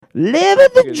Living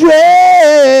the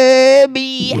dream.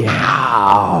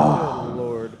 Yeah. Good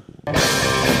Lord.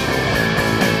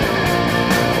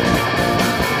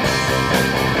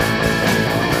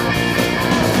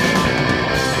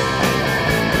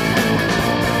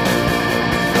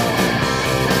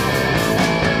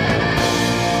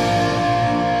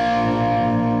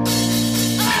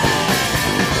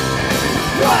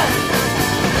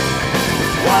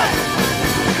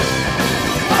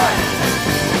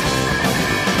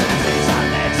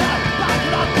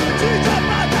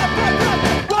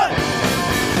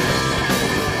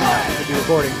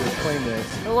 Recording to claim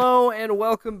this. Hello and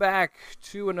welcome back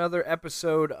to another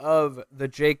episode of The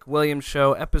Jake Williams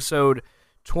Show, episode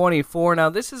 24. Now,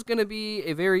 this is going to be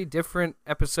a very different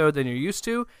episode than you're used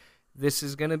to. This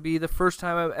is going to be the first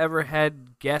time I've ever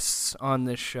had guests on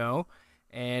this show,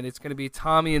 and it's going to be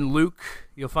Tommy and Luke.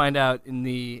 You'll find out in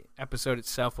the episode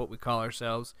itself what we call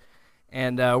ourselves.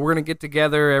 And we're going to get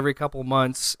together every couple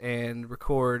months and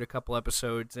record a couple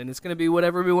episodes, and it's going to be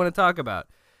whatever we want to talk about.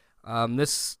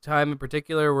 This time in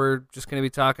particular, we're just going to be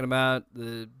talking about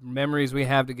the memories we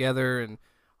have together and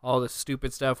all the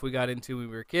stupid stuff we got into when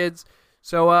we were kids.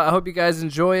 So I hope you guys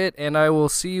enjoy it, and I will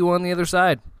see you on the other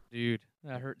side. Dude,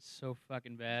 that hurt so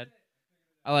fucking bad.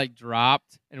 I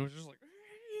dropped and it was just like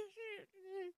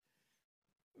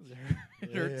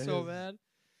it hurt so bad.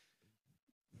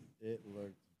 It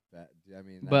looked bad. I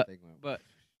mean, But- that thing went. But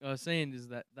what I was saying is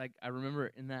that I remember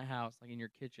in that house, in your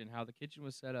kitchen, how the kitchen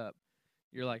was set up.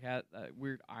 You're had that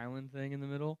weird island thing in the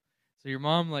middle. So your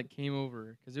mom came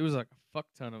over because it was a fuck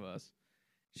ton of us.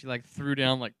 She threw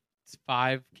down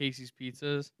 5 Casey's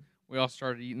pizzas. We all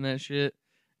started eating that shit,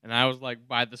 and I was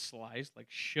by the slice,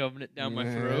 shoving it down my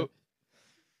throat.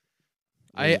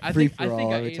 I think I every ate a time we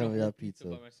whole got pizza pizza.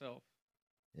 by myself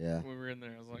Yeah, when we were in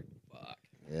there. I was like, fuck.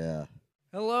 yeah.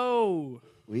 Hello.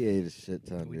 We ate a shit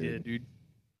ton, We dude. did, dude.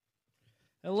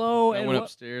 Hello. I and went wel-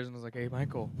 upstairs and was like, hey,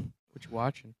 Michael, what you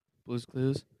watching? Blue's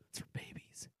Clues? It's for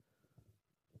babies.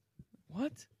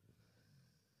 What?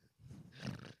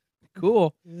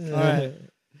 Cool. All right.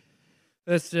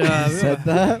 Let's, Said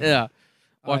that? Yeah.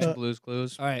 All Watching right. Blue's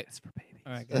Clues. All right. It's for babies.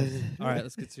 All right, guys. All right,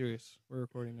 let's get serious. We're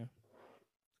recording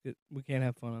now. We can't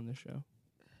have fun on this show.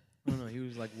 I don't know. He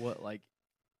was what,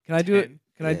 Can I do it? 10?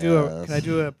 Can I do a? Yes. Can I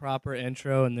do a proper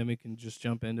intro and then we can just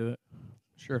jump into it?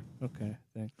 Sure. Okay,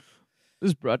 thanks. This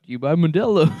is brought to you by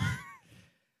Modelo.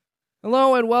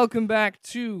 Hello and welcome back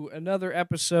to another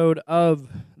episode of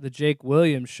the Jake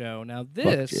Williams Show. Now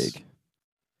this Jake.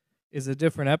 is a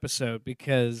different episode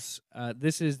because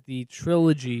this is the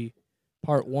trilogy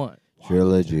part 1.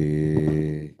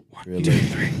 Trilogy. God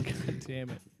damn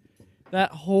it!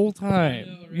 That whole time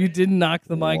I know, you right? didn't knock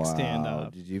the mic Wow, stand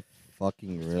off. Did you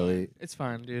fucking really? It's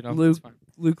fine, dude. Luke- It's fine.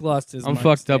 Luke lost his. I'm mic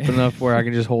fucked up stand. enough where I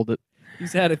can just hold it.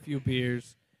 He's had a few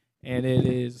beers, and it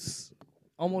is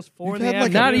almost 4 in You've the had,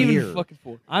 afternoon. a Not even beer. fucking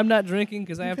 4. I'm not drinking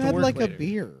because I have You've to had work later. a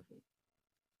beer.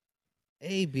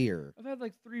 A beer. I've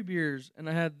had 3 beers, and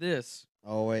I had this.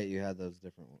 Oh wait, you had those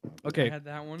different ones. Okay. I had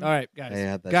that one. All right, guys. I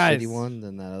had that Guys. shitty one,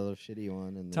 then that other shitty one,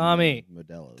 and then Tommy.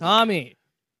 Modelo's. Tommy,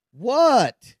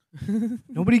 What?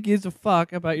 nobody gives a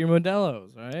fuck about your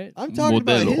Modelo's, all right? I'm talking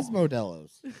about Modelo. his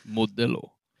Modelo's. Modelo.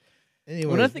 Anyways,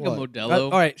 When I think what? of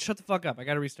Modelo, All right, shut the fuck up. I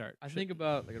got to restart. I think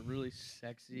about a really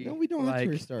sexy. No, we don't have to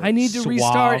restart. I need to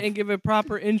restart suave. and give a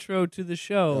proper intro to the Oh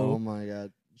show. my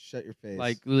god! Shut your face.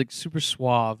 like super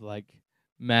suave,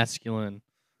 masculine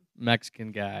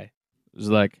Mexican guy. It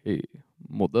was hey,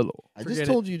 Modelo. I forget just it.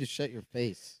 told you to shut your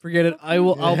face. Forget it.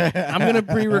 I'm gonna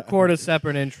pre-record a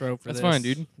separate intro for That's this. fine,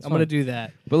 dude. That's I'm gonna fine. do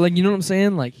that. But you know what I'm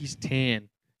saying? He's tan,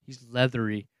 he's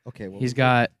leathery, Okay. Well, he's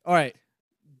got All right.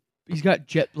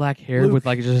 jet black hair Luke.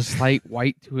 with just a slight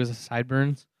white to his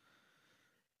sideburns,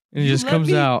 and he You just let comes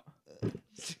me- out.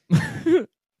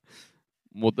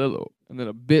 Modelo, and then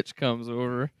a bitch comes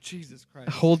over, Jesus Christ.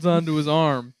 holds onto his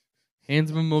arm, hands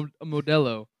him a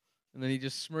Modelo, and then he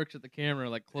just smirks at the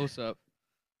camera close up,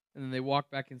 and then they walk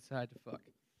back inside to fuck.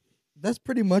 That's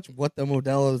pretty much what the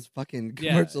Modelo's fucking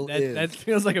Yeah, commercial that, is. that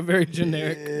feels like a very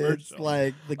generic It's commercial.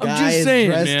 like the I'm guy just is saying,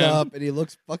 dressed man. up and he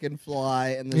looks fucking fly,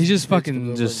 and He's this just bitch fucking comes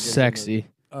over just and gives him a- sexy.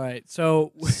 All right,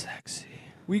 so Sexy.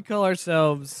 we call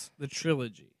ourselves the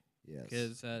trilogy Yes.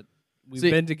 because we've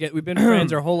See- we've been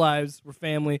friends our whole lives. We're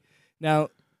family. Now,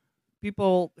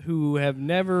 people who have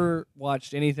never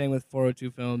watched anything with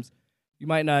 402 Films, you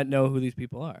might not know who these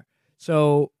people are.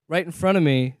 So right in front of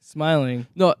me, smiling,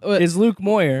 No, is Luke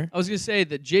Moyer. I was gonna say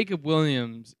that Jacob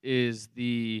Williams is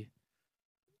the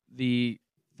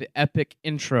epic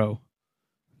intro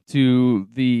to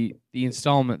the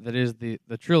installment that is the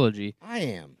trilogy. I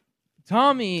am.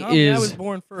 Tommy Tommy, I is was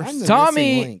born first. I'm the missing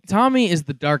Tommy. link. Tommy is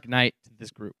the Dark Knight to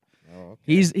this group. Oh, okay.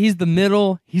 He's the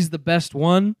middle. He's the best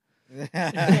one.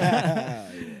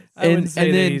 Yes. I wouldn't And- say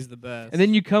and that then- he's the best. And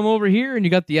then you come over here and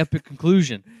you got the epic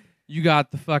conclusion. You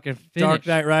got the fucking finish. Dark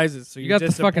Knight Rises. So You you're got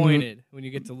the fucking disappointed when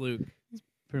you get to Luke.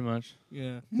 Pretty much.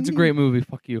 Yeah. It's a great movie.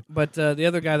 Fuck you. But the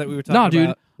other guy that we were talking No, dude.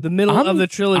 about, the middle I'm- of the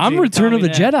trilogy. I'm Return of the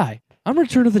Tommy Knapp. Jedi. I'm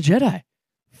Return of the Jedi.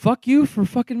 Fuck you for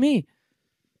fucking me.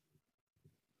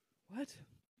 What?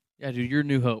 Yeah, dude, you're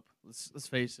New Hope. Let's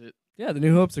face it. Yeah, The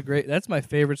New Hope's a great. That's my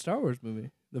favorite Star Wars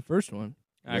movie. The first one,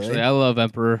 Actually, Really? I love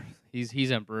Emperor.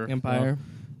 He's Emperor. so- Empire.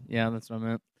 yeah, that's what I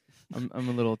meant. I'm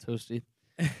a little toasty.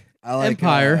 I like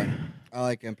Empire. I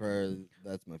like Empire.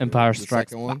 That's my favorite. Empire The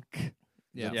Strikes second one. Back.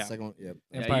 Yeah. The Yeah. second one. Yep.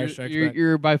 Empire you're, Strikes you're, Back.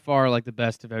 You're by far like the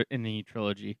best of any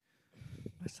trilogy.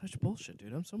 That's such bullshit,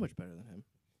 dude. I'm so much better than him.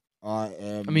 I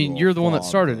am. I mean, your you're the one that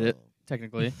started father. it.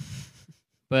 Technically,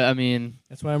 but I mean,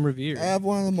 That's why I'm revered. I have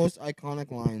one of the most iconic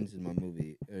lines in my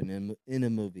movie, in a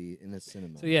movie, in a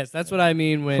cinema. So yes, that's what I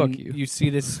mean when Fuck you. you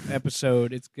see this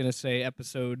episode. It's gonna say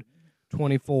episode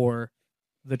 24,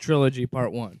 the trilogy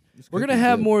part 1. We're gonna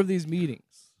have more of these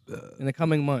meetings in the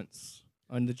coming months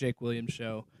on the Jake Williams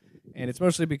Show, and it's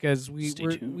mostly because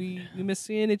Stay tuned. we miss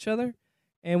seeing each other,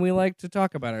 and we like to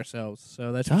talk about ourselves.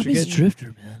 So that's what you're Tommy's a getting.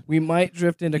 drifter, man. We might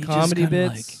drift into He just comedy kinda,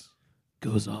 bits.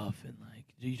 Goes off and like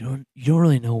you don't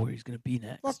really know where he's gonna be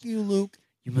next. Fuck you, Luke.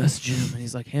 You message him and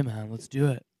he's like, "Hey man, let's do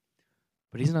it,"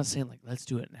 but he's not saying like, "Let's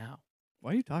do it now."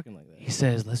 Why are you talking like He that?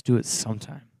 says, "Let's do it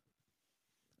sometime."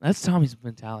 That's Tommy's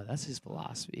mentality. That's his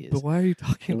philosophy. Is But why are you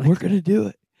talking like we're that? gonna do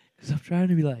it because I'm trying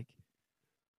to be like,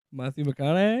 Matthew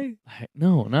McConaughey?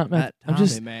 no, not Matt. I'm Tommy,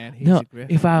 just man. He's no. a grifter.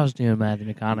 If I was doing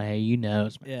Matthew McConaughey, you know,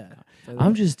 it's Matthew Yeah. McConaughey.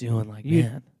 I'm just doing like You-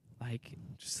 man, like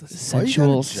just Why you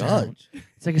sensual gotta sound. judge?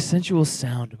 It's like a sensual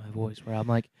sound in my voice where I'm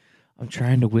like, I'm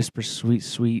trying to whisper sweet,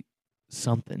 sweet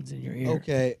somethings in your ear.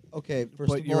 Okay. Okay. First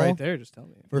But of you're all, right there. Just tell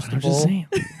me. First I'm of just all, saying.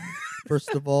 first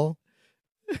of all,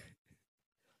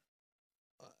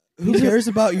 who He's a- cares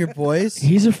about your voice?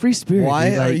 He's a free spirit. Why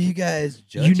dude. are Like, you guys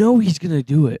judging? You know he's gonna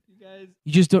do it. You guys,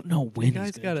 You just don't know when. you guys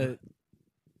he's gonna do gotta. it.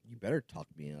 You better talk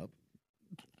me up.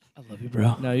 I love you,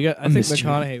 bro. No, you got. I I think missed you.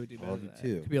 McConaughey would do better Love than you that.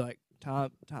 too. Could be like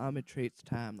Tom. It treats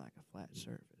time like a flat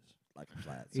surface. Like a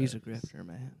flat. He's a surface. grifter,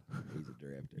 man. He's a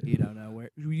drifter. You don't know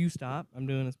where. Will you stop? I'm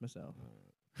doing this myself.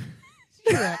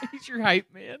 He's your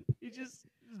hype man. He just.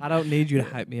 I don't need you to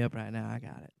hype me up right now. I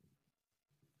got it.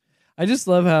 I just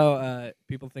love how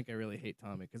people think I really hate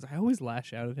Tommy because I always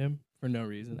lash out at him for no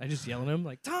reason. I just yell at him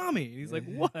like Tommy, and he's like,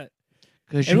 "What?"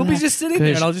 Cause And we'll be like, just sitting there,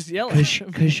 and cause- I'll just yell at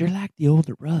him. Cause you're like the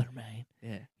older brother, man.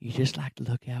 Yeah, You just like to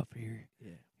look out for your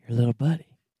yeah. little buddy.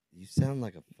 You sound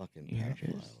like a fucking You're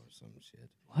pedophile just- or some shit.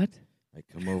 What? Like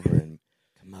come over in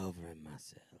my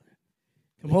cellar.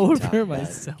 Come We can over talk in my about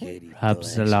cellar. Katie's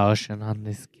Rubs the collection. lotion on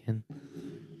the skin.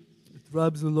 It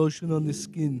rubs the lotion on the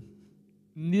skin.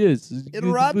 Yes. It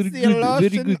rubs the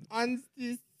lotion on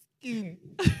the skin.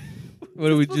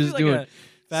 What are we It's supposed to be just like doing? a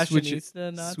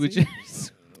fashionista Nazi? Switch it.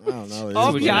 I don't know. It Oh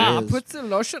is what yeah, it is. put the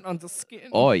lotion on the skin.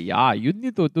 Oh yeah, you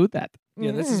need to do that.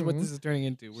 Yeah, this is what this is turning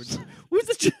into. Where's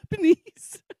the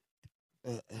Japanese?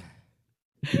 I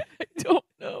don't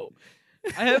know.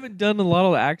 I haven't done a lot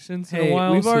of accents in Hey, a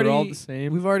while, we've so they're all already- the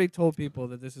same. We've already told people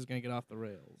that this is gonna get off the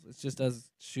rails. It's just us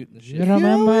shooting the shit. You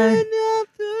remember?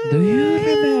 Do you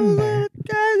remember?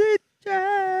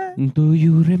 Do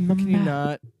you remember? Can you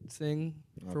not sing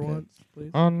for Okay. once,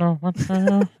 please? Oh no! What See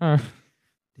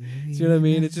what I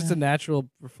mean? It's just a natural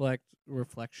reflex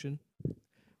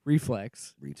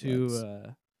Reflex.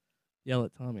 to yell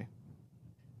at Tommy.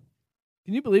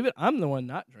 Can you believe it? I'm the one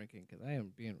not drinking because I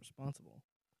am being responsible.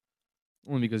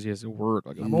 Only because he has to work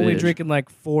like a I'm only bitch. drinking like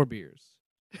 4 beers.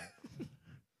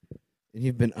 And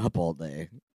you've been up all day.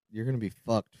 You're gonna be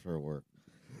fucked for work.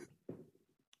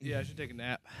 Yeah, I should take a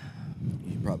nap.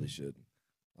 You probably should.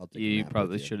 I'll take Yeah, a you nap with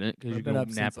probably you. shouldn't because you I've been go up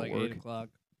nap since at like work. 8 o'clock.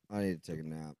 I need to take a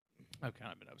nap. I've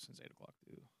kind of been up since 8 o'clock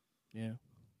too. Yeah.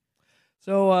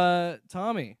 So,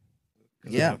 Tommy,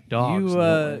 'Cause I Yeah. have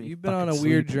dogs. you've been on a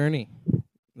weird journey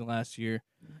the last year.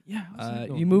 Yeah. how's that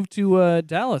going? You moved to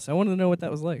Dallas. I wanted to know what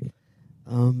that was like.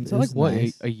 Is that like what?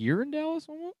 A year in Dallas?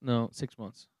 Almost? No, 6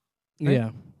 months. Right?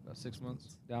 Yeah, About 6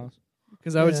 months. Dallas.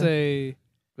 because I would Yeah. say It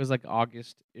was like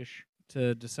August ish.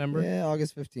 to December. Yeah,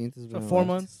 August 15th is So when I 4 left.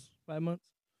 months, 5 months.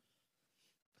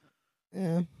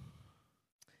 Yeah.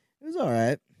 It was all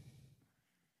right.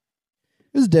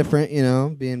 It was different,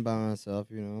 being by myself,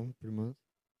 pretty much.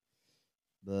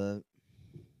 But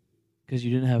Because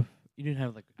you didn't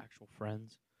have like actual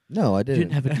friends. no, I You didn't.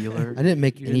 didn't have a dealer. I didn't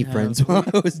make You any didn't friends have- while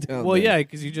I was down Well, there. yeah,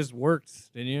 because you just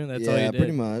worked, didn't you? That's all yeah, you did.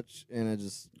 pretty much. And I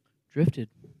just drifted.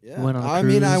 Yeah. Went on a I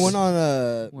mean, I cruise. went on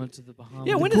a. Went to the Bahamas.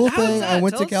 Yeah, the when cool how was thing, I that?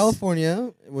 went Tell to us-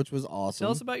 California, which was awesome.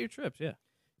 Tell us about your trips. Yeah.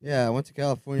 Yeah, I went to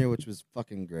California, which was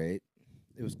fucking great.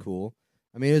 It was cool.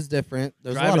 I mean, it was different.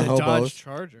 There's Driving a lot of a Dodge hobos,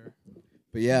 Charger.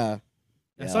 but yeah.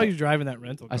 I saw you driving that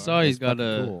rental car. I saw he's That's got a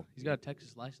fucking cool. he's got a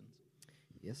Texas license.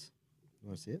 Yes. You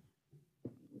want to see it?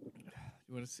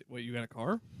 You want to see what? You got a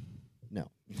car? No.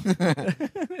 But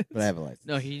I have a license.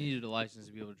 No, he needed a license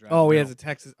to be able to drive. Oh, he now. has a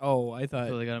Texas. Oh, I thought.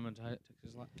 So they got him a Texas.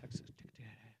 But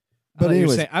I thought you were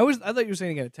anyways. saying, I thought you were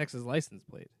saying he got a Texas license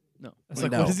plate. No. I was Wait,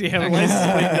 like, no. what does he have a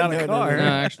license plate without No, a no, car? No,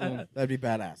 actually, That'd be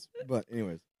badass. But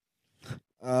anyways.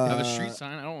 I have a street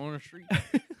sign. I don't own a street.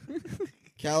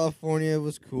 California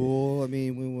was cool. I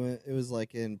mean, we went. It was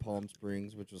like in Palm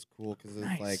Springs, which was cool because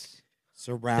it's like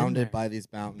surrounded there. by these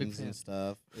mountains fan. and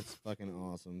stuff. It's fucking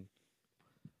awesome.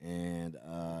 And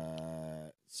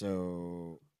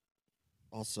so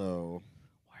also,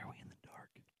 Why are we in the dark?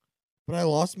 but I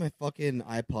lost my fucking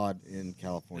iPod in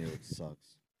California, which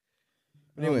sucks.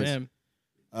 But anyways,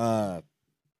 man.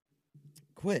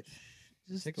 quit.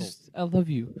 Just, Tickles. I love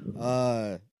you.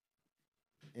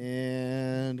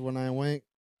 And when I went,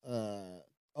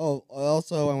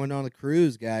 also I went on a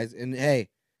cruise, guys. And hey,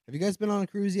 have you guys been on a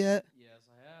cruise yet? Yes,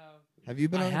 I have. Have you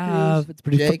been I on a have. cruise? It's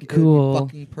pretty Jake, fucking it would be cool.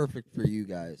 fucking perfect for you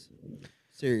guys.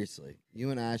 Seriously, you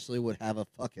and Ashley would have a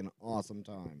fucking awesome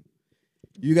time.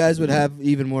 You guys would have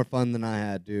even more fun than I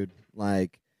had, dude.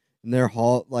 Like, and their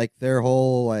whole,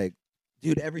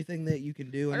 dude, everything that you can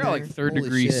do. I in got like there, third holy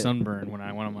degree shit. sunburn when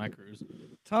I went on my cruise.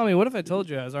 Tommy, what if I told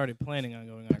you I was already planning on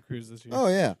going on a cruise this year? Oh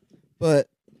yeah, but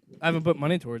I haven't put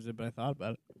money towards it, but I thought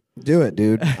about it. do it,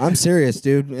 dude. I'm serious,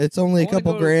 dude. It's only I a wanna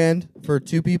couple go to- grand for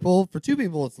 2 people. For 2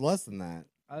 people, it's less than that.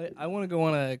 I want to go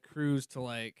on a cruise to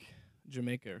like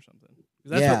Jamaica or something. 'Cause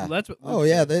That's Yeah. What, that's what. Oh Luke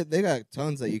yeah, said. they got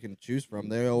tons that you can choose from.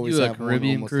 They always Do a have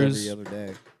Caribbean one almost cruise. every other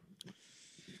day.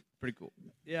 Pretty cool.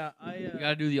 Yeah, You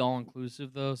gotta do the all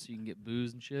inclusive though, so you can get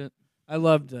booze and shit. I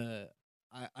loved.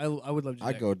 I would love to.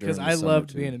 I'd go during because the I summer, loved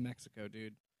too. being in Mexico,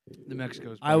 dude. The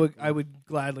Mexico's. I would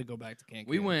gladly go back to Cancun.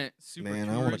 We went super. Man,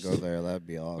 I tourist. want to go there. That'd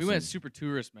be awesome. We went super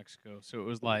tourist Mexico, so it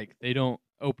was like they don't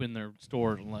open their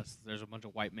stores unless there's a bunch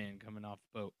of white men coming off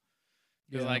the boat.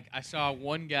 'Cause, Yeah. like I saw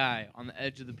one guy on the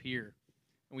edge of the pier,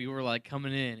 and we were like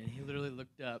coming in, and he literally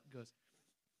looked up, goes,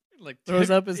 like Throws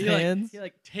up his he, like- hands? he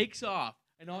like takes off,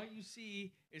 and all you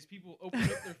see is people open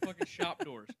up their fucking shop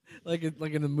doors, like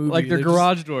in the movie, like their they just-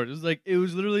 garage doors. It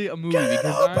was literally a movie Get it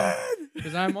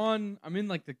because open! I'm in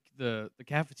like the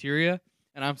cafeteria,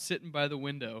 and I'm sitting by the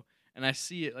window, and I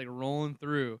see it like rolling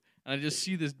through, and I just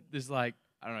see this like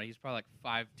I don't know, he's probably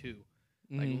like 5'2",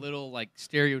 like Mhm. little like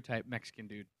stereotype Mexican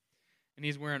dude, and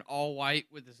he's wearing all white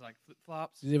with his like flip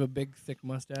flops. Does he have a big thick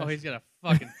mustache? Oh, he's got a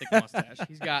fucking thick mustache.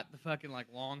 He's got the fucking like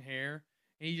long hair,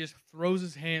 and he just throws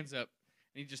his hands up,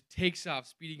 and he just takes off,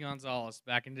 Speedy Gonzalez,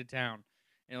 back into town,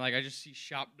 and like I just see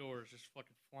shop doors just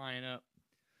fucking flying up.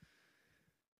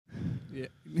 Yeah.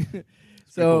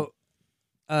 So,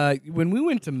 when we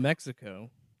went to Mexico,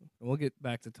 and we'll get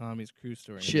back to Tommy's cruise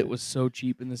story. in a Shit bit. was so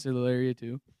cheap in this little area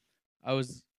too. I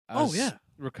was Oh, yeah.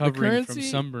 The recovering from currency,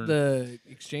 sunburn. the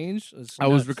exchange. Was I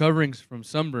was nuts. recovering from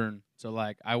sunburn, so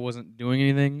like I wasn't doing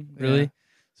anything really. Yeah.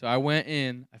 So I went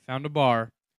in, I found a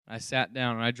bar, I sat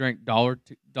down, and I drank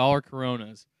dollar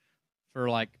Coronas for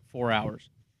like 4 hours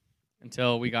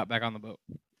until we got back on the boat.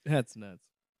 That's nuts.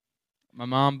 My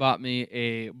mom bought me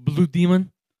a Blue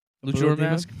Demon Blue luchador Demon?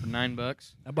 mask for $9.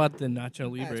 How about the Nacho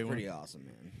Libre That's one? pretty awesome,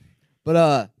 man.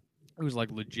 But It was like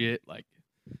legit, like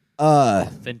uh,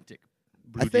 authentic.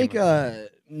 I Blue think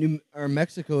Demon.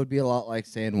 Mexico would be a lot like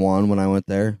San Juan when I went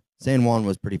there. San Juan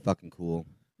was pretty fucking cool.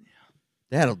 Yeah,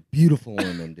 they had a beautiful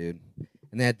women, dude,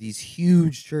 and they had these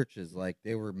huge churches. Like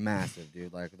they were massive,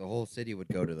 dude. Like the whole city would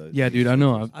go to those. Yeah, huge dude, I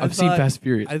know. churches. I've seen thought- Fast and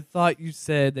Furious. I thought you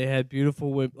said they had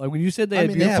beautiful women. Like when you said they I had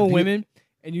mean, they have beautiful beau- women,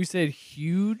 and you said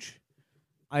huge,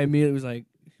 I immediately was like,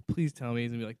 "Please tell me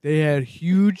he's gonna be like they had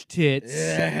huge tits.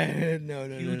 Yeah, no,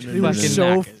 no, no, Huge no, They no, were no, fucking no.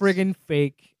 so knackers. friggin'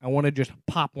 fake. I want to just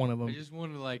pop one of them." I just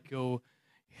wanted to like go.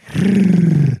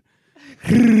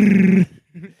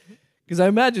 Because I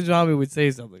imagine Tommy would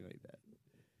say something like that.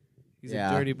 He's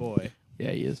Yeah. a dirty boy.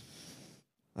 Yeah, he is.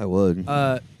 I would.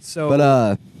 So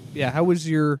But yeah, how was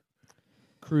your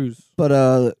cruise?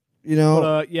 you know,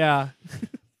 But, yeah,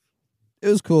 it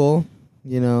was cool.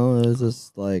 You know, it was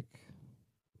just like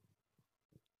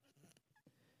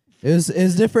it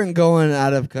was different going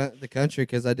out of the country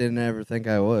because I didn't ever think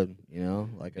I would. You know,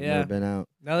 like I've Yeah. never been out.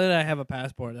 now that I have a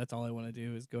passport, that's all I want to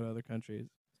do is go to other countries.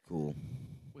 Cool.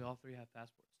 We all three have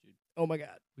passports, dude. Oh my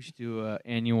god. We should do an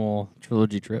annual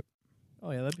trilogy trip.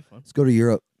 Oh yeah, that'd be fun. Let's go to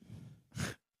Europe.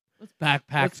 Let's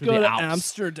backpack Let's through go the to Alps.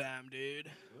 Amsterdam, dude.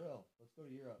 go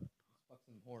to Europe. Fuck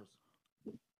some horse.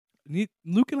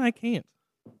 Luke and I can't.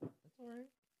 That's all right.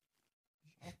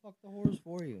 I'll fuck the horse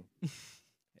for you.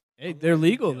 Hey, they're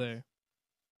legal there.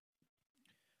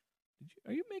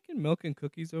 Are you making milk and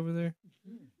cookies over there?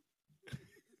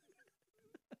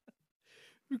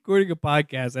 Recording a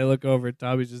podcast, I look over at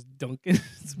Tommy's just dunking.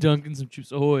 Dunking some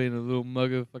Chips Ahoy in a little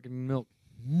mug of fucking milk.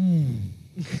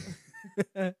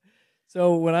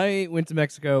 So when I went to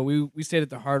Mexico, we stayed at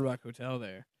the Hard Rock Hotel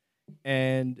there,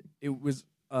 and it was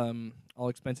all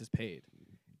expenses paid.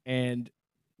 And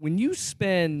when you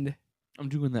spend I'm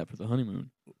doing that for the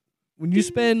honeymoon.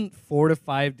 4 to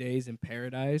 5 days in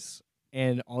paradise,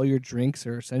 and all your drinks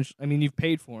are essentially, I mean, you've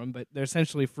paid for them, but they're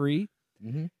essentially free.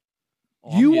 Mm-hmm.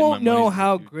 Oh, I'm You getting won't my know money's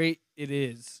how worth, dude. great it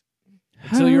is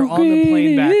until you're on the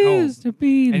plane back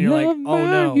home, and you're like, "Oh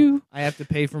no, I have to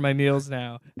pay for my meals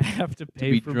now. I have to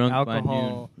pay be for drunk by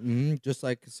alcohol." Mm-hmm. Just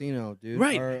like casino, dude.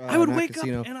 Right. Or, I would not wake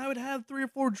casino. up and I would have 3 or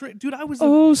 4 drinks. Dude, I was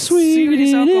Oh, a sweet serious it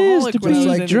is alcoholic to when I be was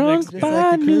like in drunk Mexico. Just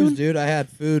like the by cruise, noon. dude. I had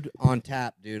food on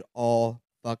tap, dude, all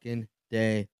fucking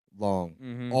day long.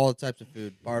 Mhm. All types of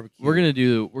food, barbecue. We're gonna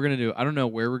do. I don't know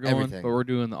where we're going, Everything. but we're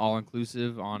doing the all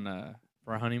inclusive on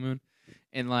for our honeymoon,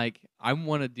 and like I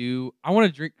want to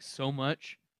drink so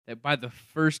much that by the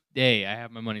first day I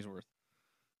have my money's worth.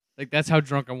 Like that's how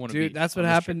drunk I want to be. Dude, that's what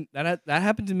on this trip. happened. That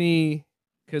happened to me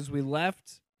because we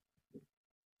left.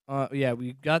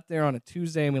 We got there on a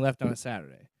Tuesday and we left on a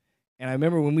Saturday. And I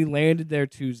remember when we landed there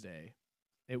Tuesday,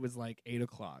 it was like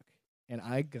 8:00, and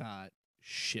I got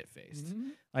shit faced.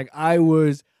 Mhm. Like I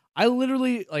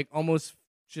literally like almost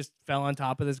just fell on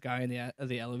top of this guy in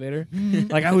the elevator.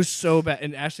 Like I was so bad,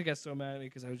 and Ashley got so mad at me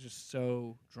because I was just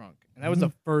so drunk. And that was the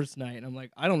first night, and I'm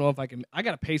like, I don't know if I can. I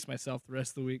gotta pace myself the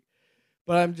rest of the week,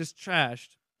 but I'm just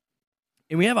trashed.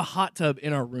 And we have a hot tub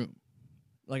in our room,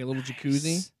 like a little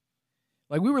jacuzzi. Nice.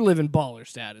 Like we were living baller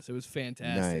status. It was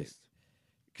fantastic. Nice.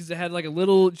 Because it had like a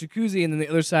little jacuzzi, and then the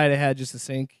other side it had just a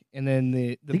sink, and then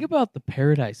the Think about the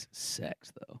paradise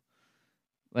sex though.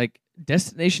 Like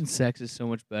destination sex is so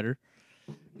much better.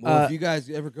 Well, if you guys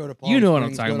ever go to Palm you know what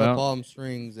Springs, I'm talking go to about. Palm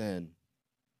Springs, and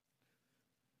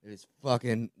it is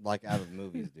fucking like out of the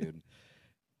movies, dude.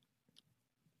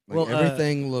 Like Well,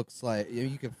 everything looks like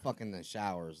you can fuck in the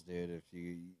showers, dude. If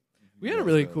you we had a guys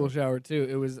really go cool there. shower too.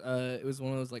 It was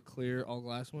one of those like clear all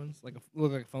glass ones, like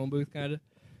looked like a phone booth kind of.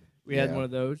 We had Yeah. one of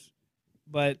those,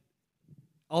 but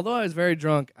although I was very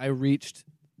drunk, I reached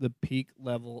the peak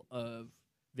level of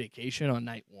vacation on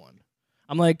night 1.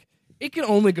 I'm like, it can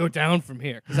only go down from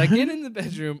here because I get in the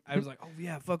bedroom. I was like, oh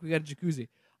yeah, fuck, we got a jacuzzi.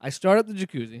 I start up the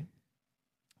jacuzzi,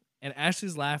 and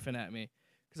Ashley's laughing at me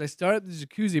because I start up the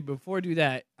jacuzzi. Before I do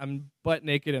that, I'm butt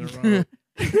naked in a row,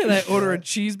 and I order a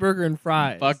cheeseburger and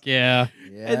fries. Fuck yeah.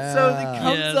 Yeah. And so it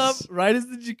comes Yes. up right as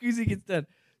the jacuzzi gets done.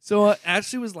 So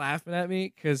Ashley was laughing at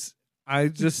me because I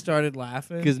just started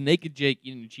laughing. Because naked Jake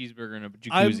eating a cheeseburger in a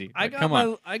jacuzzi. I Like, got come my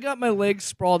on. I got my legs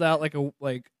sprawled out like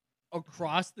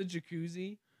across the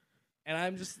jacuzzi, and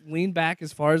I'm just leaned back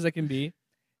as far as I can be,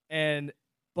 and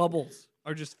bubbles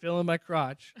are just filling my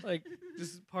crotch. Like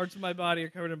just parts of my body are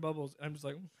covered in bubbles. And I'm just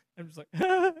like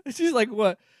she's like,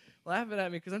 what? Laughing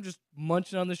at me because I'm just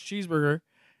munching on this cheeseburger,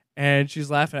 and she's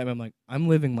laughing at me. I'm like, I'm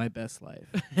living my best life.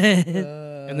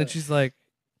 And then she's like,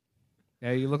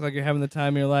 yeah, you look like you're having the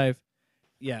time of your life.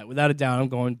 Yeah, without a doubt, I'm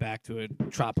going back to a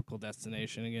tropical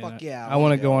destination again. Fuck yeah, I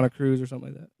want to I'll go go. on a cruise or something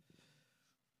like that.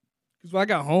 Because when I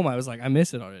got home, I was like, I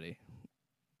miss it already.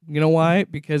 You know why?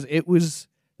 Because it was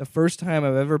the first time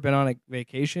I've ever been on a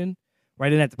vacation where I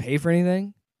didn't have to pay for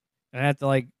anything. And I had to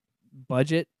like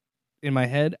budget in my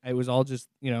head. I was all just,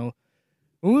 when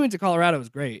we went to Colorado, it was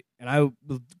great. And I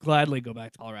would gladly go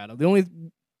back to Colorado. The only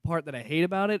part that I hate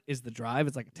about it is the drive.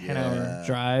 It's like a 10-hour Yeah.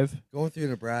 drive. Going through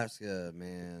Nebraska,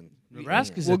 man.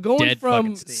 Nebraska's Well, a going dead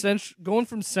from fucking state. going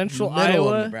from central Middle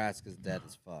of Iowa, Nebraska's dead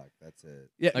as fuck. That's it.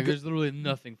 yeah, Like there's literally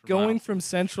nothing for going miles. from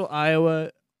central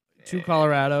Iowa to Yeah.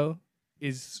 Colorado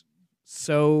is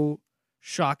so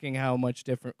shocking how much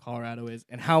different Colorado is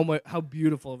and how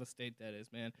beautiful of a state that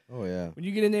is, man. Oh yeah. When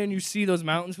you get in there and you see those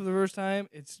mountains for the first time,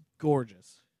 it's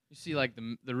gorgeous. You see like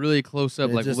the really close up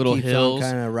It like just little keeps on hills.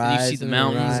 kinda And you see rising the and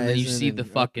mountains, and then you rising see the and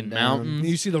up fucking and down. mountains. And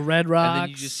you see the red rocks. And then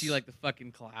you just see like the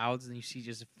fucking clouds, and you see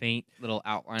just a faint little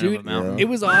outline Dude, of a mountain. it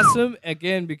was awesome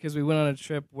again because we went on a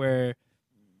trip where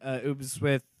it was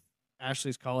with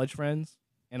Ashley's college friends,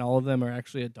 and all of them are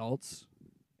actually adults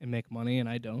and make money, and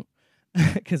I don't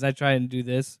because I try and do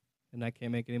this and I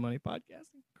can't make any money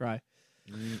podcasting. Cry.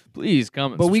 Please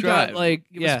come. But we got, subscribe. like,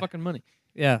 give yeah. us fucking money.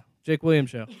 Yeah, Jake Williams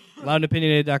Show,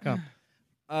 loudandopinionated.com.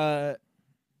 What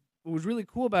was really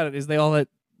cool about it is they all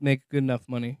make good enough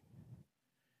money,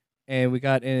 and we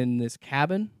got in this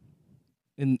cabin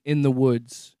in the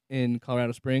woods in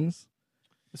Colorado Springs.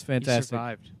 It's He fantastic.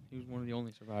 survived. He was one of the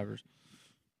only survivors.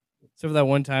 Except for that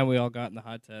one time we all got in the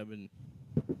hot tub and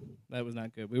that was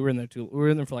not good. We were in there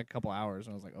for like a couple hours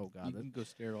and I was like, oh god, You that can go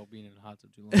sterile being in a hot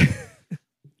tub too long.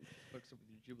 Fucks up with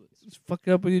your giblets. just fucked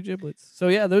up with your giblets. So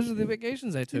yeah, those are the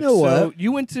vacations I took. know So what?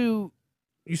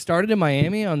 you started in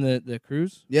Miami on the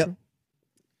cruise? Yep.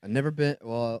 I've never been.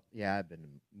 Well, yeah, I've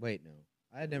been. Wait, no,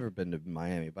 I had never been to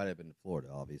Miami, but I've been to Florida,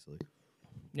 obviously.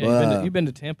 Yeah, Wow. you've been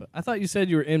to Tampa. I thought you said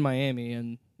you were in Miami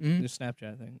and Mhm. your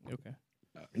Snapchat thing. Okay.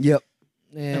 Yep.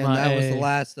 And that was the MIA.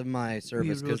 last of my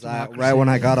service Real because democracy. right when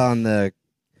I got on the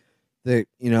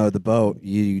the boat,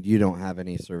 you don't have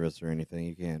any service or anything.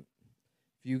 You can't.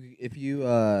 If you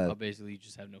Oh, basically, you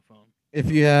just have no phone. if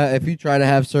you try to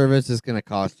have service, it's gonna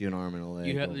cost you an arm and a leg.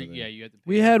 You have, over there. yeah, you have to. Pay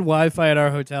We had Wi-Fi at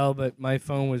our hotel, but my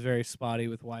phone was very spotty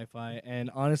with Wi-Fi, and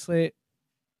honestly,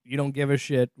 you don't give a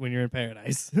shit when you're in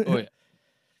paradise. Oh yeah.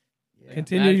 Yeah.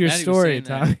 Continue Maddie- your Maddie was story, saying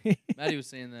that. Tommy. Maddie was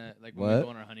saying that like when we What? go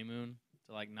on our honeymoon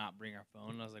to like not bring our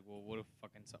phone. And I was like, well, what if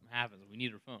fucking something happens? We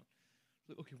need our phone.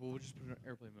 Like, okay, well we'll just put it on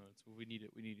airplane mode. So we need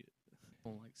it. We need it.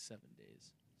 Only like 7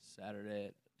 days. Saturday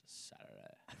to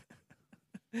Saturday.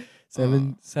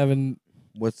 Seven.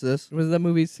 What's this? What was that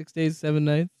movie? 6 Days, 7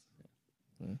 Nights.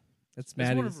 That's That's one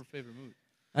of Maddie's. her favorite movies.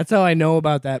 That's how I know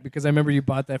about that because I remember you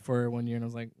bought that for her one year, and I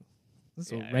was like, "This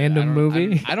is Yeah, a random I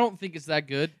movie." I don't think it's that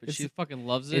good, but It's- she fucking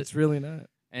loves it. It's really not.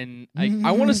 And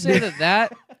I want to say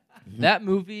that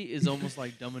movie is almost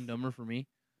like Dumb and Dumber for me.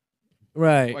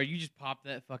 Right. Where you just pop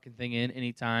that fucking thing in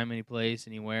anytime, any place,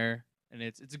 anywhere, and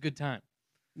it's a good time.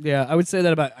 Yeah, I would say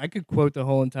that about. I could quote the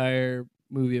whole entire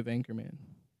movie of Anchorman.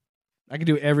 I could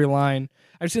do every line.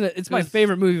 I've seen it. It's my 'Cause-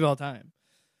 favorite movie of all time.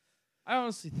 I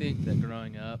honestly think that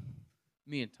growing up,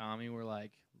 me and Tommy were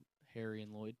like Harry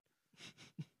and Lloyd.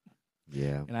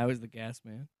 Yeah. And I was the gas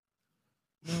man.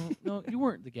 No, you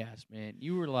weren't the gas man.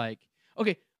 You were like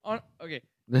okay, a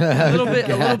a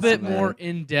little bit more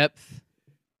in depth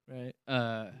Right.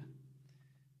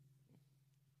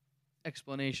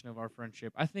 explanation of our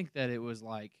friendship. I think that it was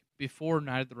like before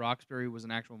Night at the Roxbury was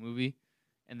an actual movie,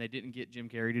 and they didn't get Jim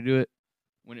Carrey to do it.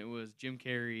 When it was Jim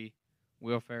Carrey,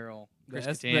 Will Ferrell, The Chris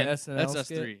S- the Kattan. SNL That's us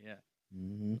skit? three, yeah.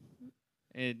 Mhm.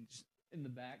 And just in the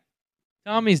back,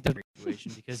 Tommy's the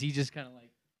situation because he just kind of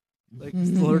Like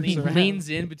Lurks leans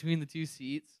in between the two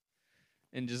seats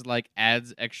and just like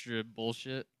adds extra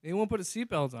bullshit. He won't put a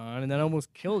seatbelt on, and that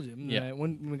almost killed him. Yeah.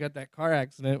 When we got that car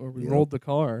accident where we Yep. rolled the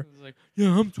car, It was like,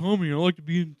 yeah, I'm Tommy. I like to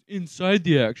be inside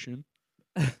the action.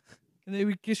 and then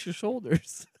we kiss your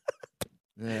shoulders.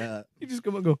 Yeah. You just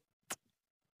come and go.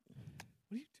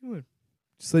 What are you doing?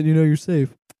 Just letting you know you're safe.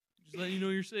 Just letting you know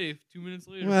you're safe. 2 minutes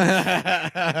later.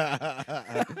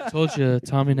 yeah. Told you,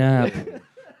 Tommy Knapp.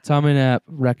 Tommy Knapp,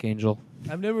 Wreck Angel.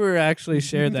 I've never actually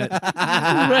shared that.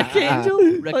 Wreck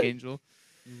Angel? Wreck Angel.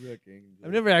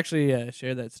 I've never actually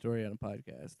shared that story on a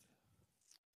podcast.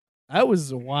 That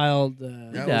was a wild.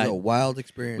 That died. was a wild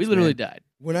experience. We literally man. died.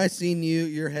 When I seen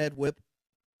your head whip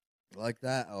like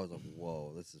that, I was like,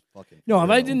 "Whoa, this is fucking." No, if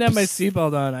I real." didn't have my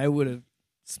seatbelt on, I would have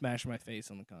smashed my face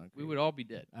on the concrete. We would all be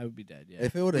dead. I would be dead. Yeah.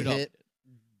 If it would have We'd all hit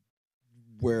be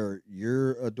dead. where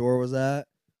your door was at,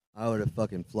 I would have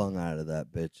fucking flung out of that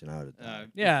bitch, and I would have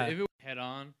died. Yeah. If it was head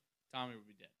on, Tommy would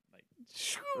be dead. Like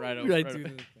right over. Right right through over.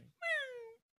 the thing.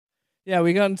 Yeah,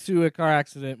 we got into a car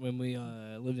accident when we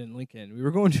lived in Lincoln. We were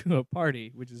going to a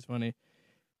party, which is funny,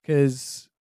 because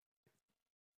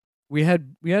we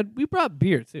brought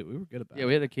beer too. We were good about Yeah, it.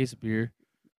 we had a case of beer.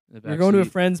 In the We were back going to a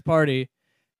seat. friend's party,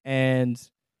 and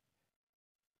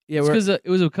yeah, It's we're because it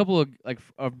was a couple of like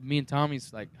of me and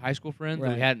Tommy's like high school friends that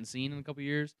Right. we hadn't seen in a couple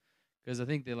years. Because I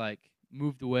think they like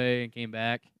moved away and came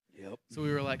back. Yep. So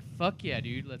we were like, "Fuck yeah,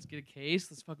 dude! Let's get a case.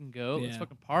 Let's fucking go. Let's Yeah.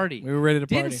 fucking party." we were ready to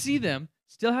Didn't party. see them.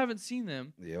 Still haven't seen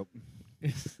them. Yep.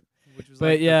 Which was But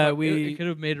like the yeah, fuck- we- it could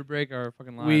have made or break our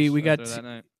fucking lives. we got after that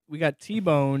night. we got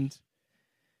T-boned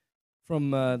from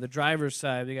the driver's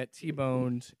side. We got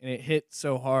T-boned, and it hit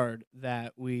so hard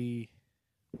that we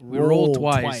rolled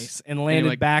twice, and landed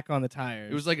like- back on the tires.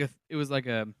 It was like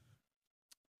a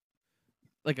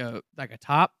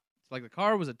top. So like the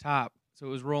car was a top, so it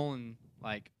was rolling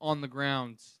like on the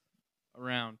ground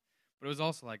around, but it was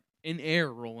also like in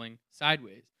air rolling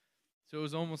sideways. So it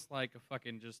was almost like a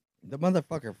fucking just. The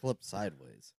motherfucker flipped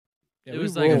sideways, Yeah, it we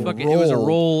was like a rolled. fucking. It was a rolled.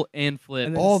 roll and flip.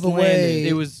 And then all the slammed way.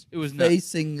 It was nuts.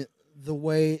 facing the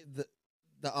way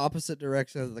the opposite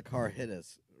direction that the car hit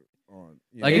us on.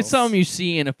 you Like know? it's something you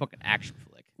see in a fucking action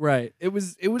flick. Right. It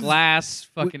was Glass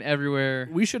fucking everywhere.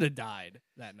 We should have died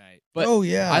that night. But oh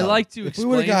yeah, I like to If we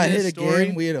would have explain got this hit story.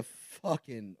 again, we'd have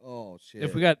fucking. Oh shit.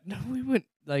 If we got no, we went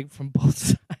like from both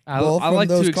sides. Well, I from like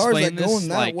those to cars explain that going this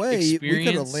that like way, we could have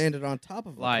experience, landed on top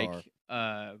of a like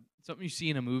car. something you see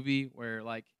in a movie where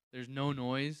like there's no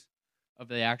noise of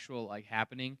the actual like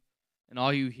happening, and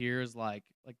all you hear is like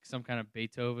some kind of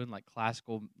Beethoven, like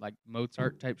classical, like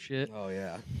Mozart type shit, Oh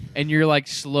yeah. and you're like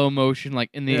slow motion, like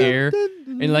in the air,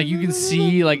 and like you can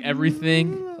see like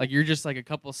everything, like you're just like a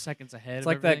couple seconds ahead. It's of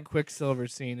like everything. that Quicksilver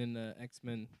scene in the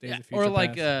X-Men Days Yeah, of Future or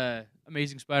like Past.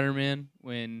 Amazing Spider-Man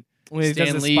when When he does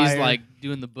Stan the Lee's spire. like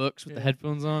doing the books with the Yeah.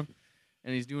 headphones on,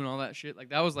 and he's doing all that shit. Like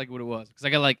that was like what it was, because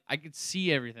I could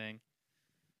see everything,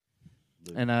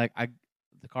 and I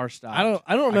the car stopped. I don't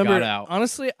I remember. got out.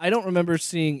 Honestly, I don't remember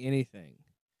seeing anything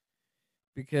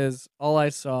because all I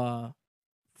saw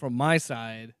from my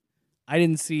side, I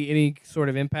didn't see any sort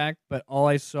of impact. But all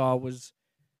I saw was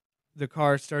the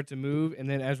car start to move, and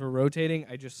then as we're rotating,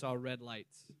 I just saw red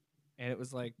lights, and it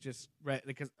was like just red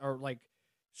because or like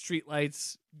street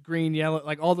lights, green, yellow,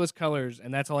 like all those colors,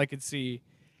 and that's all I could see.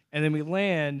 And then we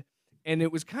land, and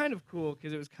it was kind of cool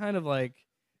because it was kind of like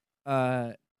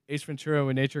Ace Ventura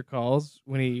when nature calls,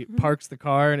 when he parks the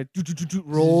car and it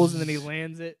rolls, and then he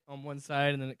lands it on one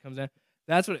side, and then it comes down.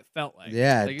 That's what it felt like.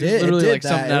 Yeah, Like, it it was did. literally it did like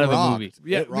something that. out It of a rocked. movie.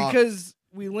 Yeah, It rocked. because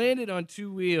we landed on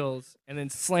two wheels and then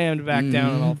slammed back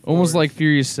down on all fours. Almost like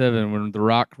Furious 7 when The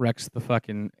Rock wrecks the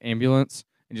fucking ambulance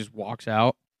and just walks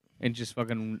out and just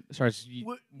fucking starts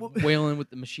What- wailing with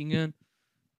the machine gun.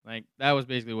 Like that was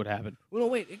basically what happened. Well, no,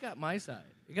 wait. It got my side.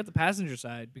 It got the passenger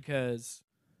side because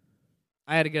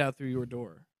I had to get out through your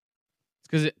door. It's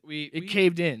because It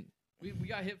caved in. we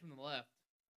got hit from the left.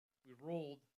 We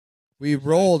rolled. We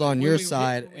rolled on When your we hit-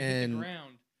 side, when we hit the and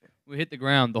ground, we hit the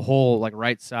ground. The whole like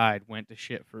right side went to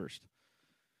shit first.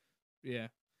 Yeah,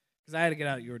 because I had to get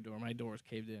out your door. My door was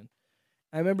caved in.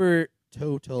 I remember.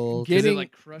 total. Get- Because it Getting-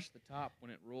 like crushed the top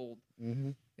when it rolled. Mm-hmm.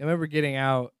 I remember getting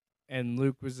out, and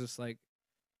Luke was just like,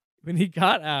 when he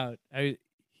got out,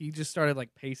 he just started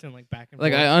like pacing like back and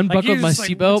Like forth. I unbuckled he was my just like,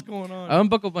 seatbelt. What's going on? I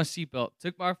unbuckled my seatbelt,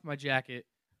 took off my jacket,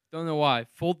 don't know why,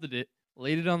 folded it,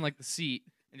 laid it on like the seat,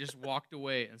 and just walked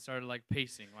away and started like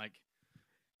pacing. Like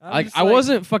I'm just I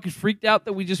wasn't fucking freaked out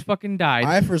that we just fucking died.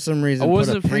 I for some reason I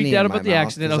wasn't put a penny freaked out in my about the mouth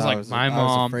accident. I 'cause was like, my I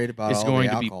was mom afraid about is all going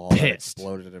the to be alcohol that pissed.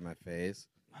 exploded in my face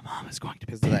My mom is going to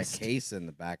be because of that pissed. case in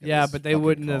the back. Of Yeah, this but they fucking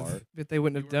wouldn't car. have. But they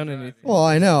wouldn't You have done weren't anything. Well,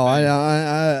 I know. I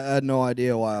had no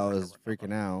idea why I was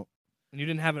freaking out. And you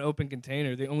didn't have an open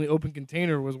container. The only open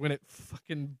container was when it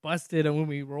fucking busted and when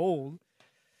we rolled.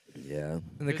 Yeah. And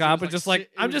the Because it cop was, was just sit- like, it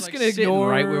I'm was, just like, gonna sitting ignore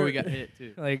right where we got hit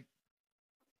too. Like,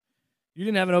 you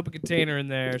didn't have an open container in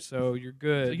there, so you're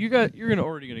good. So you're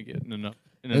already gonna get in enough.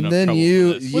 In And enough then trouble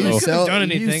you for this. Well, they you, couldn't have done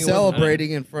anything. It you wasn't-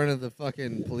 celebrating in front of the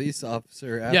fucking police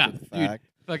officer after Yeah, the dude. fact.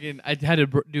 Fucking, I had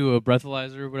to do a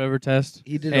breathalyzer or whatever test,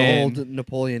 He did And- a whole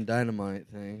Napoleon Dynamite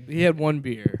thing. He had one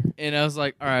beer. and I was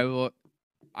like, all right, well,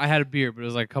 I had a beer, but it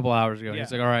was like a couple hours ago. Yeah.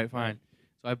 He's like, all right, fine.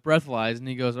 So I breathalyzed, and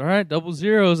he goes, all right, double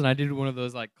zeros, and I did one of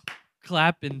those like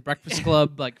clap in Breakfast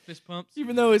Club like fist pumps.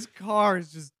 Even though his car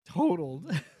is just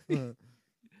totaled.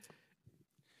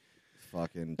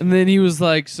 Fucking. And then he was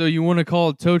like, so you want to call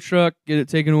a tow truck, get it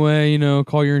taken away,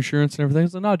 call your insurance and everything? I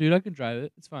was like, no, dude, I can drive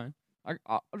it. It's fine.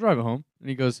 I'll drive it home. And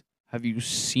he goes, have you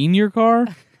seen your car?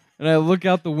 And I look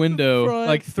out the window, Front.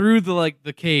 like through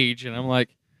the cage, and I'm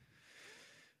like,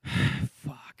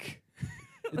 fuck.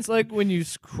 It's like when you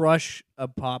crush a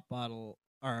pop bottle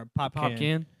or a pop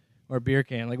Can? or a beer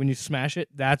can. Like when you smash it,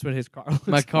 that's what his car looks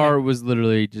My like. car was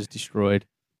literally just destroyed.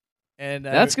 And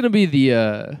That's gonna be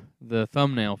the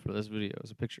thumbnail for this video.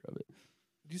 Is a picture of it.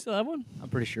 do you still have one? I'm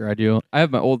pretty sure I do. I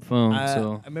have my old phone,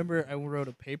 so I remember I wrote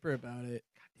a paper about it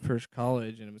first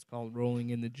college, and it was called "Rolling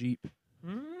in the Jeep"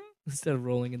 instead of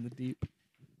 "Rolling in the Deep."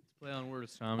 play on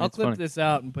words, Tom. I'll It's clip funny. this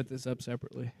out and put this up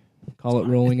separately. Call it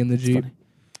 "Rolling in the It's Jeep." funny.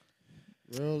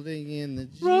 Rolling in the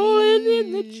Jeep. Rolling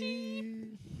in the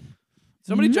Jeep.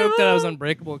 Somebody joked that I was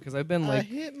unbreakable because I've been I like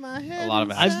hit my head. lot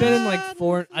of it. I've been in like inside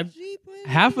four. of the I've Jeep when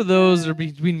Half you of those are ride.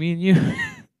 between me and you.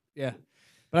 yeah,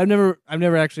 but I've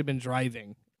never actually been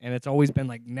driving, and it's always been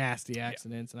like nasty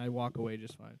accidents, and I walk away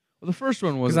just fine Well, the first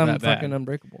one because wasn't I'm that bad. fucking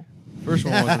unbreakable. First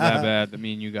one wasn't that bad that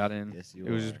me and you got in. Yes, you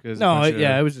It was are. just because No,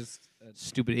 it was just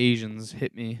stupid Asians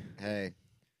hit me, Hey.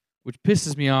 which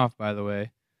pisses me off, by the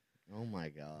way, Oh my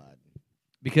God.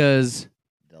 because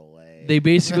Delay. they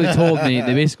basically told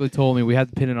me we had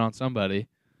to pin it on somebody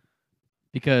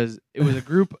because it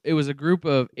was a group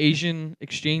of Asian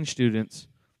exchange students.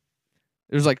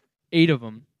 There's like 8 of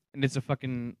them, and it's a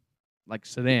fucking like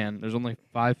sedan. There's only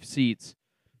 5 seats,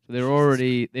 so they were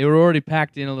already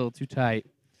packed in a little too tight.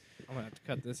 I'm gonna have to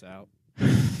cut this out.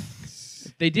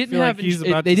 They didn't feel have. like he's ins-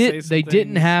 about they to did. say They some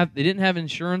didn't things. have. They didn't have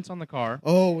insurance on the car.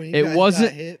 Oh, when you It guys wasn't-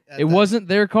 got hit at It that- wasn't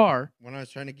their car. when I was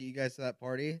trying to get you guys to that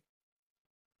party.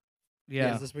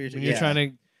 Yeah. Is this what When you're you're trying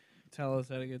to tell us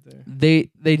how to get there. They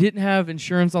didn't have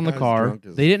insurance on the I was car. drunk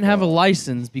as They didn't have a fuck.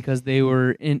 license because they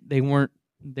were in. They weren't.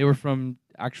 They were from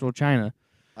actual China.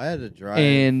 I had to drive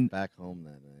And- back home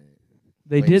that night.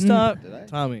 They Wait, didn't. Stop, Did I?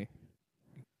 Tommy.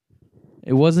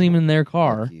 It wasn't even their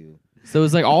car. Fuck you. So it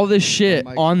was like all this shit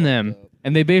My mic's on fucked them. up.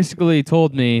 And they basically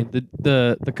told me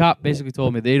the cop basically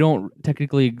told me they don't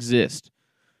technically exist.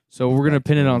 So we're gonna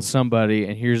pin it on somebody,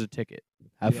 and here's a ticket.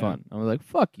 Have Yeah. fun. I was like,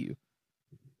 fuck you.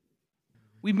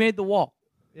 We made the wall.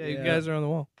 Yeah, you Yeah. guys are on the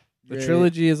wall. The Great.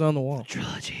 trilogy is on the wall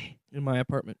Trilogy. in my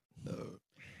apartment.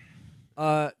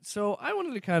 So I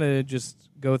wanted to kind of just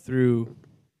go through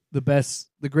the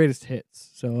greatest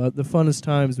hits. So the funnest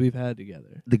times we've had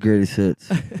together. The greatest hits.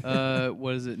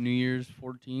 What is it? New Year's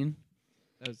 14.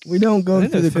 We don't I go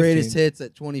think through the that's greatest 15. hits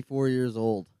at 24 years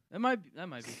old. That might be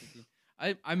 15.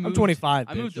 I I'm moved, 25.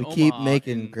 I moved bitch. to We keep Omaha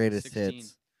making in greatest 16.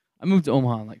 hits. I moved to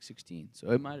Omaha in like 16,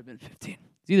 so it might have been 15.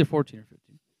 It's either 14 or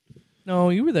 15. No,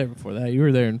 you were there before that. You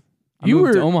were there. I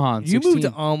moved to Omaha in You 16. moved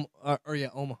to Omaha.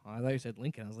 I thought you said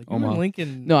Lincoln. I was like, you were in Omaha.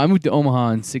 Lincoln. No, I moved to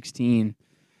Omaha in 16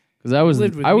 because I was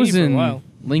lived with I me was for a in while.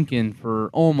 Lincoln for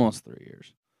almost 3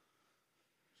 years.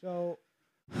 So,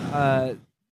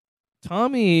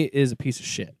 Tommy is a piece of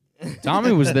shit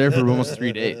Tommy was there for almost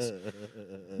 3 days.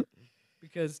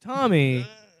 because Tommy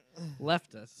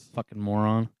left us, Fucking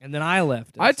moron. and then I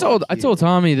left. Us. I told you.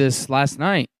 Tommy this last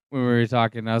night when we were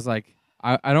talking. I was like,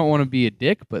 I don't want to be a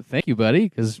dick, but thank you, buddy,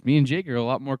 because me and Jake are a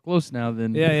lot more close now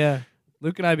than Yeah.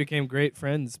 Luke and I became great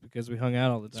friends because we hung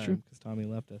out all the It's time. true. Because Tommy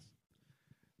left us.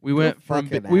 We went from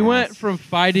fucking we went ass. from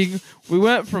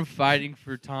fighting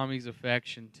for Tommy's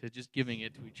affection to just giving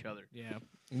it to each other. Yeah,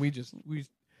 we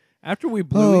after we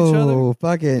blew each other. Oh,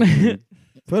 fucking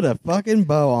put a fucking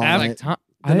bow on After- Like it. Tom,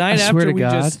 The night I after swear to we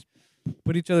God, just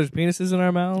put each other's penises in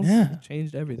our mouths, Yeah. it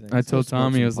changed everything. I told smoke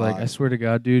Tommy, some I was like, pot. I swear to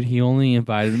God, dude, he only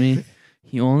invited me.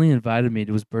 He only invited me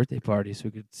to his birthday party so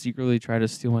he could secretly try to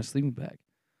steal my sleeping bag.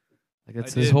 Like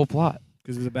that's I his did. whole plot.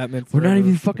 Because it was a Batman. We're not Forever even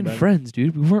sleeping fucking bag. friends,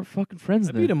 dude. We weren't fucking friends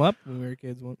I then. beat him up when we were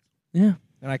kids once, Yeah,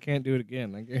 and I can't do it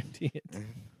again. I guarantee it.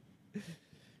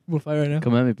 We'll fight right now.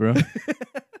 come at me, bro. Get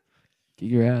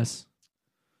your ass.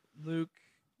 Luke.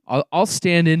 I'll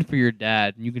stand in for your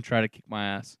dad, and you can try to kick my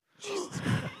ass.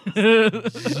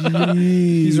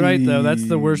 He's right though. That's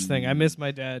the worst thing. I miss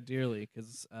my dad dearly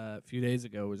because a few days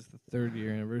ago was the 3rd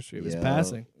year anniversary of his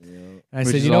passing. Yeah. And I Which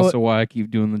said, is you know also what? why I keep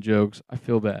doing the jokes. I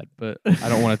feel bad, but I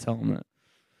don't want to tell him that.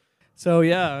 So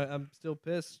yeah, I'm still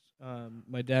pissed.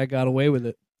 My dad got away with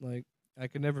it. Like I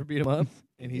could never beat him up,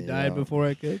 and he died Yeah. before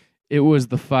I could. It was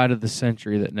the fight of the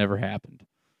century that never happened.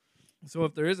 So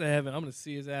if there is a heaven, I'm gonna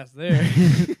see his ass there.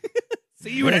 See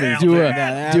you in Ready. hell. Do That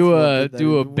ass do whooping a that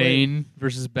do a is way- Bane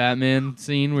versus Batman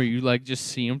scene where you like just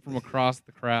see him from across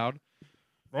the crowd.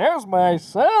 There's my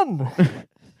son.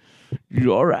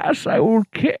 Your ass I will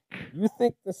kick. You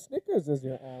think the Snickers is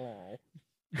your ally?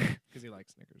 Because he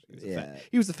likes Snickers. Yeah.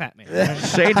 He was the fat man.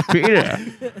 Saint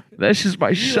Peter, this is my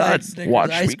You son. like Snickers Watch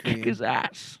ice me cream. kick his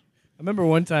ass. I remember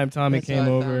one time Tommy That's how came I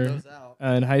found over those out.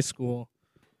 in high school.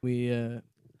 We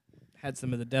had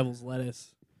some of the devil's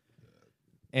lettuce,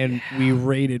 and we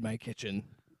raided my kitchen.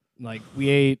 Like we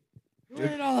ate. Was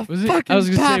it? I was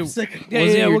gonna say, Yeah, wasn't yeah,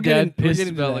 your we'll get dad in- we'll pissed get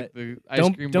into about that. like the ice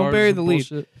Don't- cream don't bars bury and the lead.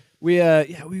 bullshit? We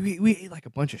we ate like a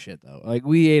bunch of shit though. Like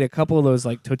we ate a couple of those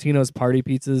like Totino's party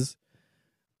pizzas,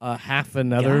 half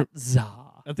another.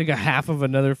 I think a half of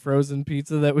another frozen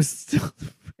pizza that was still in the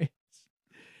fridge.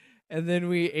 And then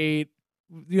we ate,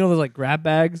 those like grab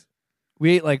bags.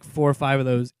 We ate like 4 or 5 of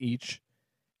those each.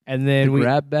 And then The we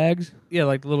grab bags. yeah,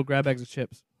 like the little grab bags of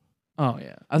chips. Oh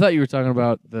yeah, I thought you were talking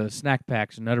about the snack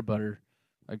packs and Nutter Butter,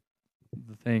 like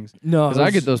the things. No, Because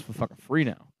I get those for fucking free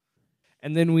now.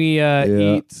 And then we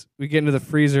we get into the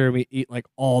freezer and we eat like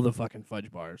all the fucking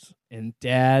fudge bars. And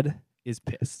Dad is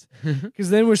pissed. Because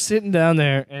then we're sitting down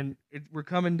there and we're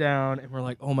coming down and we're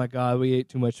like, oh my God, we ate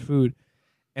too much food.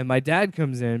 And my dad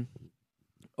comes in,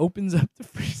 opens up the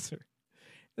freezer.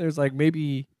 There's like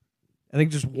maybe, I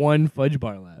think just one fudge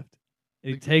bar left.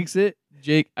 And he takes it.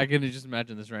 Jake, I can just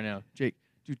imagine this right now. Jake,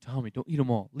 dude, Tommy, don't eat them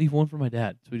all. Leave one for my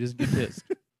dad so he doesn't get pissed.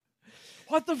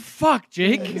 What the fuck,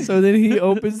 Jake? So then he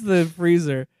opens the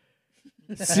freezer,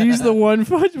 sees the one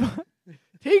fudge bar,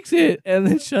 takes it, and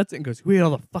then shuts it and goes, we ate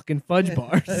all the fucking fudge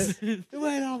bars. Who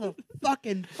ate all the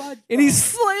fucking fudge And he bars?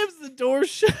 slams the door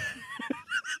shut.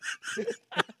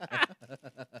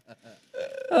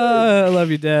 I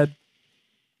love you, Dad.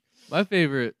 My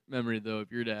favorite memory, though,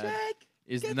 of your dad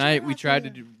is Get the night your we ass tried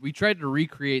here. to we tried to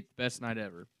recreate the best night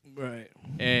ever, Right.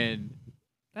 and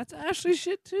That's Ashley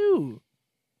shit too.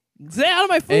 Stay out of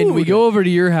my food. and we go over to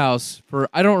your house for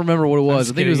I don't remember what it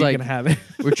was. I think it was you like can have it.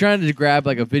 we're trying to grab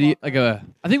like a video, like a.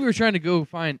 I think we were trying to go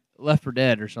find Left 4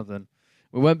 Dead or something.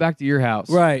 We went back to your house,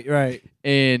 right.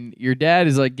 and your dad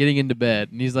is like getting into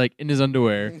bed, and he's like in his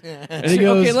underwear, and he Okay,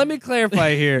 goes, let me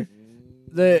clarify here.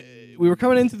 We were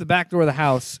coming in through the back door of the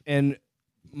house, and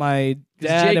my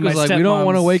dad Jake and my was like, we don't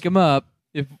want to stepmom's- wake him up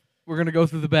if we're gonna go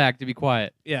through the back to be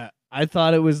quiet. Yeah, I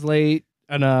thought it was late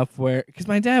enough where because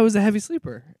my dad was a heavy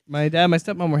sleeper. My dad and my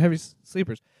stepmom were heavy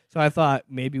sleepers, so I thought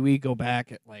maybe we go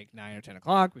back at like 9 or 10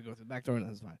 o'clock. We go through the back door, and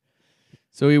that's fine.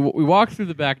 So we walked through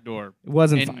the back door, It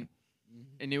wasn't and, fine.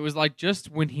 and it was like just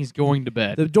when he's going to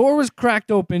bed, The door was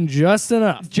cracked open just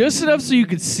enough. just enough so you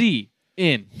could see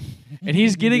in, and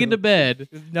he's getting into bed,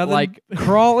 Nothing- like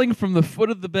crawling from the foot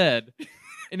of the bed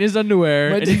in his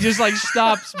underwear, My and he just like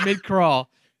stops mid crawl.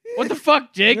 What the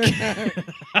fuck, Jake?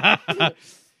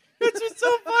 That's what's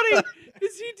so funny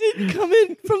is he didn't come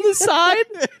in from the side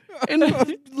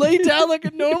and lay down like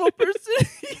a normal person.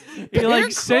 He like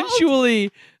Crawled.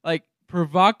 sensually, like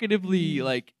provocatively,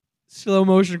 like slow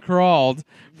motion crawled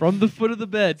from the foot of the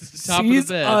bed to the top of sees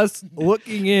the bed. us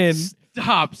looking in.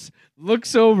 Stops,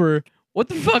 looks over. What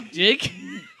the fuck, Jake?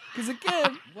 Because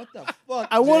again, What the fuck?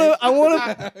 I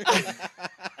wanna-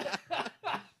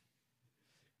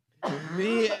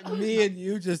 me and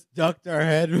you just ducked our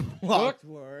head and walked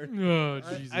forward. Oh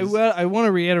Jesus! I want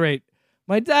to reiterate,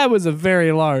 my dad was a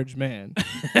very large man.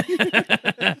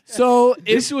 So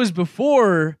This was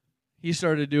before he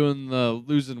started doing the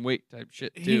losing weight type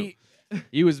shit too.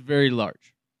 He was very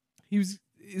large. he was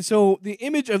so the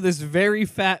image of this very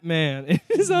fat man in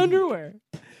his underwear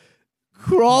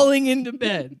crawling into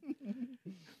bed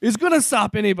is gonna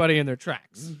stop anybody in their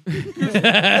tracks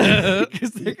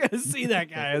because they're gonna see that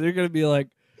guy and they're gonna be like,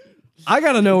 I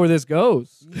gotta know where this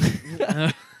goes.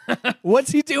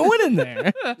 What's he doing in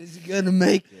there? Is he gonna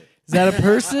make it? Is that a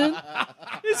person?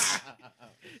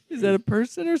 Is that a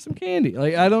person or some candy?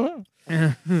 Like I don't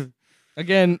know.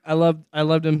 Again, I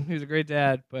loved him. He was a great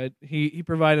dad, but he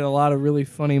provided a lot of really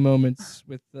funny moments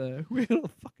with real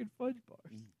fucking fudge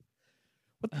bars.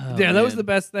 Oh, Yeah, that was man. the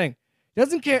best thing. He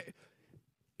doesn't care.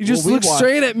 He just we looks watched-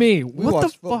 straight at me. We What the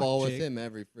watched fuck? football with Jake? him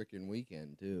every freaking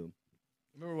weekend too.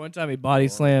 Remember one time he body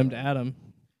slammed Adam,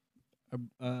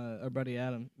 our buddy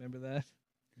Adam. Remember that?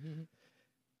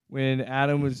 When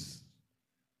Adam was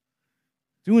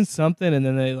doing something, and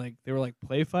then they were like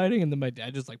play fighting, and then my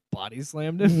dad just like body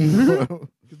slammed him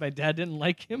because my dad didn't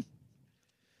like him.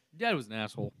 Dad was an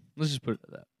asshole. Let's just put it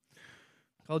at that.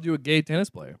 Called you a gay tennis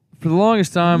player. For the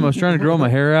longest time, I was trying to grow my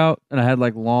hair out, and I had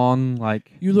like long,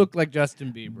 like You look like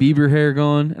Justin Bieber. Bieber hair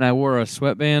going, and I wore a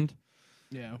sweatband.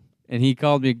 Yeah. And he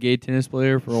called me a gay tennis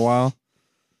player for a while.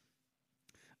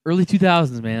 Early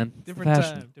 2000s, man. Different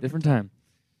Fashion. time, Different time.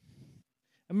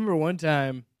 I remember one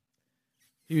time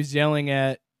he was yelling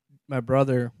at my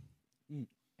brother,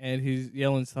 and he's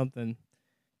yelling something,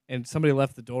 and somebody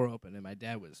left the door open, and my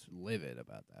dad was livid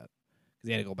about that because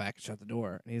he had to go back and shut the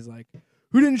door. And he's like,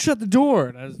 "Who didn't shut the door?"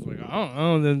 And I was like, "I don't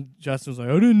know." And then Justin was like,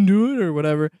 "I didn't do it," or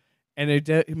whatever. And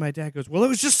my dad goes, "Well, it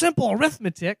was just simple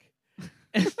arithmetic."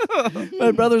 And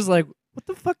my brother's like, "What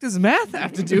the fuck does math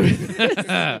have to do with this?"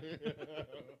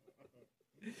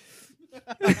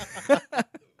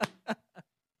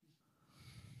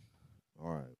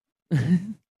 All right.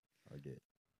 I get.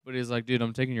 But he's like, dude,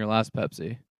 I'm taking your last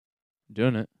Pepsi. I'm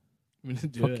doing it. I'm gonna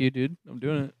do Fuck it. you, dude. I'm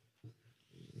doing it.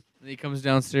 And he comes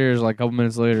downstairs like a couple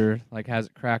minutes later, like has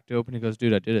it cracked open. He goes,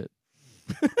 dude, I did it.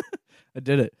 I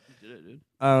did it. You did it,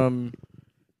 dude.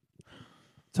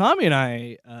 Tommy and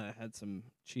I had some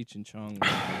Cheech and Chong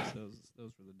movies.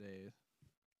 Those were the days.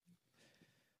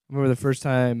 I remember the first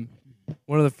time.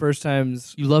 One of the first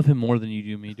times. You love him more than you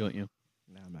do me, don't you?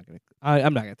 No, I'm not gonna.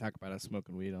 I'm not gonna talk about us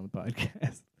smoking weed on the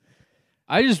podcast.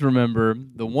 I just remember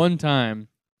the one time.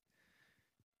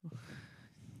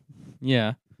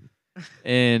 Yeah.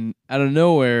 And out of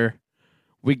nowhere,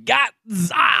 we got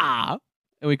za,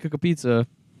 and we cook a pizza.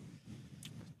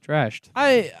 Trashed.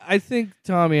 I think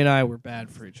Tommy and I were bad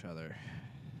for each other.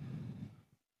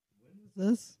 What is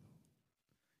this?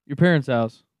 Your parents'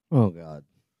 house, Oh God.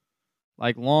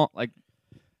 like long, like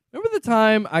Remember the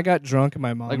time I got drunk in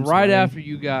my mom's right room? after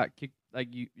you got kicked, like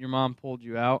your mom pulled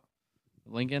you out,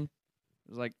 of Lincoln. It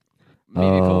was like maybe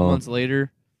a couple Oh. months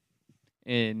later,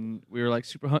 and we were like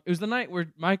super. It was the night where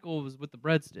Michael was with the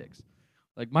breadsticks.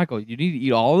 Like, Michael, you need to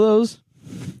eat all of those.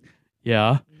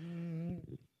 Yeah,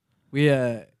 We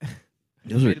Those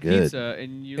made are a good. pizza,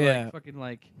 and you're Yeah. like fucking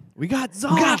like we got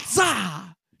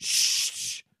za,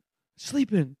 shh,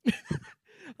 sleeping.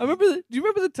 I remember. Do you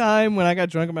remember the time when I got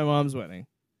drunk at my mom's wedding?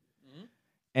 Mhm.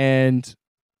 And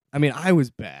I mean, I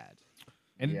was bad,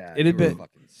 and Yeah, it you had were been.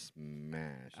 fucking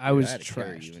smashed. I dude. was had to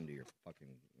carry trashed. you into your fucking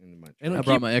into my And I Keep-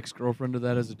 brought my ex-girlfriend to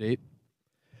that as a date.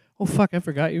 Oh fuck! I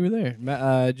forgot you were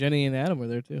there. Jenny and Adam were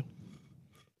there too.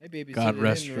 I babysitted God him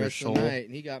rest the your rest soul. of the night,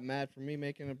 and he got mad for me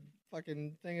making a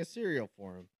fucking thing of cereal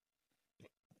for him.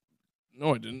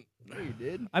 No, I didn't. No, you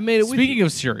did. I made it. Speaking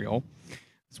of cereal,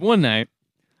 it's one night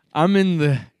I'm in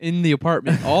the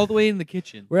apartment, all the way in the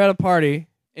kitchen, we're at a party.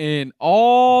 and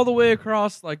all the way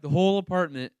across like the whole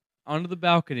apartment onto the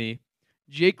balcony.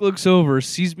 Jake looks over,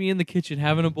 sees me in the kitchen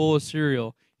having a bowl of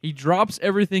cereal. He drops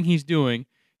everything he's doing.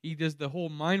 He does the whole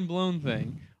mind blown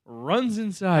thing. Runs I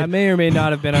inside. may or may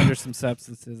not have been under some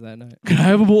substances that night. Can I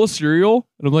have a bowl of cereal?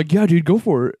 And I'm like, yeah, dude, go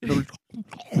for it. And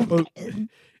I'm like,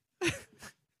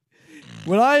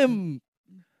 When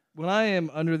I am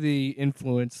under the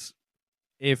influence,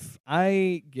 if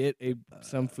I get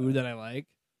some food that I like,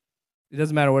 it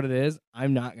doesn't matter what it is.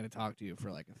 I'm not going to talk to you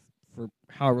for for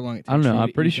however long it takes. I don't know. you I'm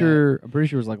to pretty eat that. sure. I'm pretty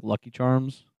sure it was like Lucky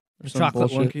Charms or some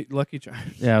chocolate bullshit. Lucky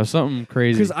Charms. Yeah, it was something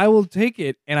crazy. Because I will take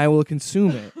it and I will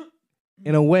consume it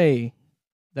in a way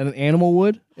that an animal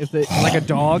would, if they like a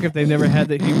dog, if they've never had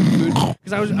the human food.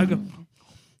 Because I go.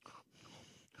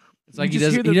 It's like You he just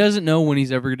doesn't. hear He the- doesn't know when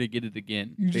he's ever gonna get it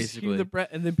again. You just hear basically, the breath,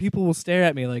 and then people will stare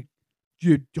at me like,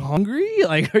 "You hungry?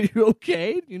 Like, are you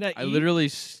okay? Do you not I eat?" literally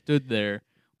stood there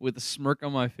with a smirk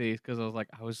on my face because I was like,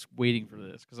 I was waiting for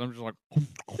this because I'm just like,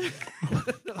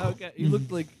 Okay, you looked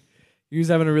like you was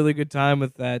having a really good time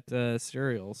with that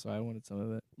cereal, so I wanted some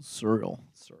of it. surreal.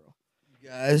 You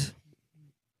guys,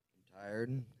 I'm tired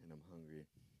and I'm hungry.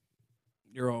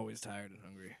 You're always tired and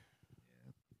hungry.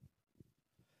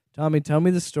 Tommy, tell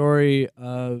me the story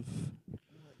of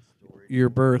your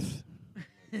birth.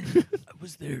 I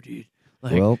was there, dude.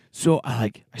 Like, Well, so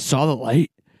I saw the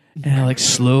light and I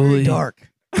slowly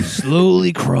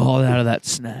slowly crawled out of that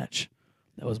snatch.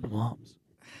 That was my mom's.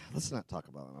 let's not talk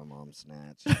about my mom's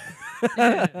snatch.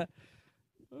 I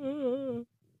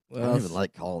I don't even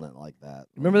like calling it like that.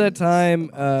 Remember that time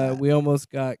About that. we almost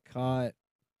got caught,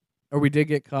 or we did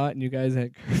get caught, and you guys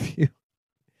had curfew?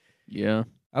 Yeah.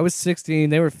 I was 16,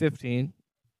 they were 15,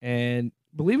 and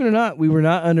believe it or not, we were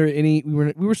not under any.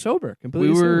 We were sober,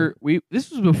 completely. sober.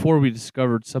 This was before we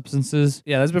discovered substances.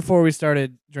 Yeah, that's before we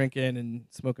started drinking and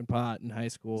smoking pot in high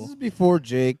This school. is before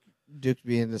Jake duped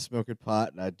me into smoking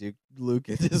pot, and I duped Luke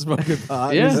into smoking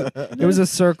pot. Yeah. It was a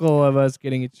circle of us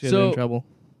getting each other in So- trouble.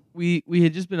 We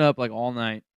had just been up like all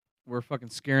night. We're fucking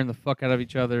scaring the fuck out of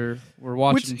each other. We're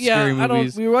watching scary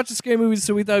movies. We were watching scary movies,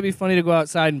 so we thought it'd be funny to go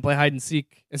outside and play hide and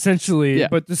seek, essentially. Yeah.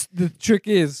 But the trick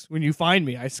is, when you find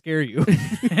me, I scare you.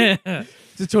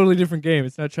 It's a totally different game.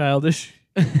 It's not childish.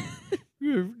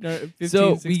 We were 15,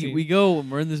 So 16. we go and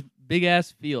we're in this big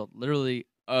ass field, literally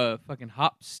a fucking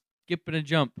hop, skip, and a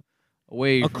jump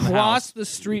away from the across house. the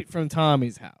street from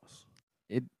Tommy's house.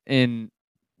 And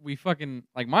we fucking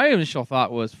like my initial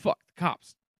thought was fuck the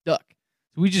cops, duck.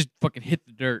 So we just fucking hit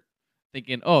the dirt,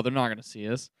 thinking, oh, they're not gonna see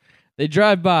us. They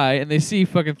drive by and they see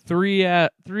fucking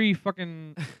three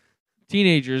fucking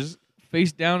teenagers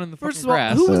face down in the First fucking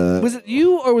of all, grass. who was it?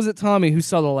 You or was it Tommy who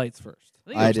saw the lights first? I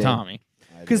think it I was did. Tommy.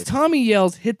 Because Tommy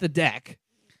yells, "Hit the deck,"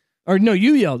 or no,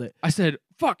 you yelled it. I said,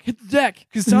 fuck, hit the deck.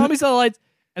 Because Tommy saw the lights,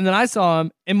 and then I saw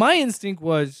him, and my instinct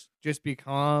was just be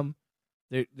calm.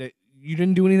 That you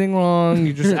didn't do anything wrong.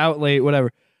 You're just out late,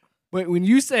 whatever. But when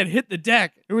you said hit the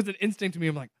deck, it was an instinct to me.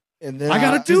 I'm like, And then I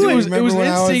gotta 'Cause do it it. was remember when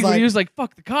I was instinct when like- he was like,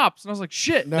 fuck the cops. And I was like,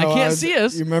 shit, No, they I can't was- see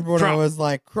us. You remember when I Drop. was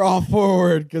like, crawl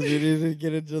forward because we didn't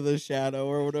get into the shadow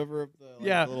or whatever of the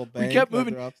Yeah, little we bank kept that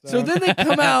moving. drops So down. then they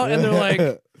come out and they're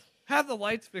like, have the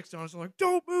lights fixed on us. I'm like,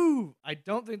 don't move. I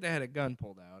don't think they had a gun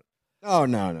pulled out. oh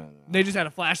no. They just had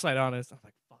a flashlight on us. I'm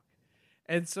like, fuck.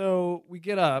 And so we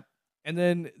get up, and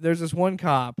then there's this one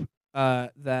cop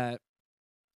that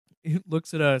he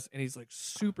looks at us, and he's like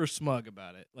super smug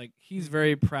about it. Like he's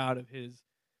very proud of his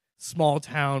small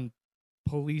town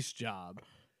police job.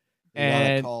 We got a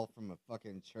And call from a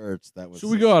fucking church that was. So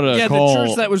we got a yeah, call the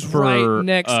church that was for, right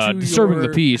next to disturbing your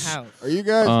the peace. house. Are you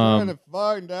guys Um, trying to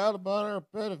find out about our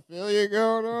pedophilia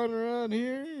going on around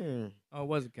here? Oh, it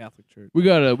was a Catholic church. We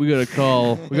got a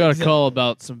call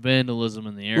about some vandalism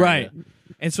in the area. Right.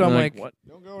 And so I'm We're like, what?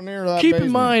 Don't go near that. keep in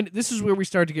basement. mind, this is where we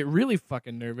start to get really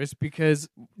fucking nervous because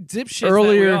dipshits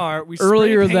Earlier- that we are, we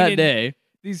Earlier spray that painted day,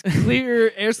 these clear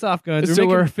airsoft guns.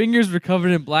 so our fingers were covered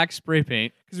in black spray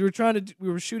paint. Because we were we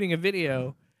were shooting a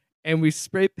video, and we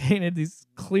spray painted these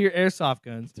clear airsoft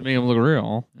guns. To make them look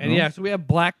real. you And know? yeah, so we have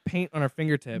black paint on our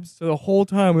fingertips. So the whole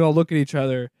time we all look at each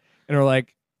other and are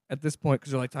like, at this point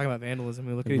because we're like talking about vandalism.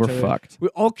 We look at each We're other. fucked. We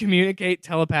all communicate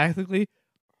telepathically.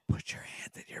 Put your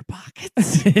hands in your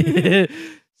pockets.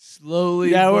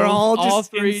 Slowly. Yeah, we're both- all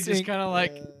just three in just sync. kind of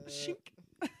like. Shink.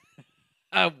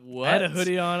 What? I had a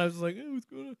hoodie on. I was like, hey, what's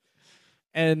going on?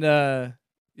 And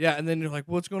yeah, and then you're like,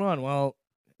 what's going on? Well,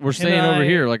 We're him staying and over I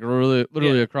here, like literally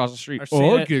Yeah. across the street. are staying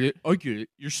Oh, I at- get it. I get it.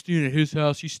 You're staying at his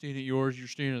house. He's staying at yours. You're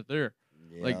staying at there.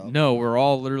 Like, Yeah. no, we're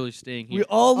all literally staying here. we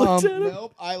all looked at him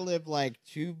Nope, I live like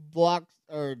 2 blocks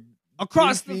or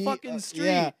across 2 the feet, fucking street.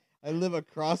 Yeah, I live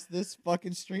across this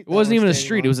fucking street. It wasn't even a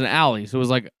street. It was an alley. So it was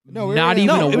like no, we not were in even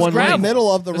No, a it was one in the gravel. lane.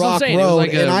 middle of the That's what I'm rock saying, it was road,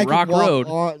 like a and I rock could walk road.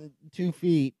 on 2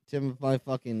 feet to my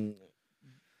fucking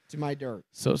to my dirt.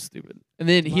 So stupid. And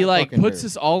then he My like fucking puts dirt.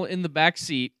 us all in the back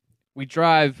seat. We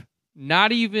drive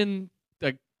not even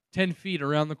like 10 feet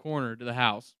around the corner to the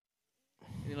house.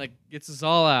 And he like gets us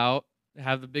all out,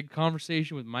 have the big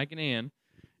conversation with Mike and Ann,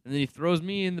 and then he throws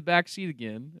me in the back seat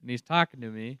again, and he's talking to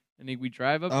me. And we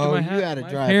drive up to Oh, my, you had to my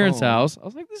drive parents' home. house. I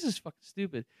was like, this is fucking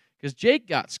stupid. Because Jake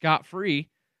got scot-free,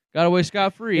 got away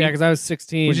scot-free, Yeah, because I was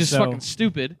 16, which is so fucking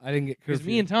stupid. I didn't get Because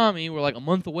curfew. me and Tommy were like a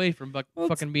month away from Well, it's-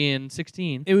 fucking being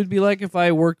 16. It would be like if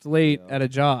I worked late Yeah. at a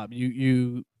job.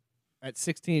 You at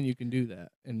 16 you can do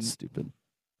that, and Stupid.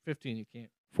 15 you can't.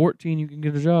 14, you can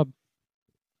get a job.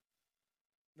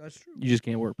 That's true. You just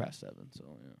can't work past 7.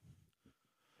 So yeah.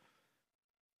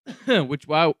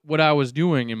 What I was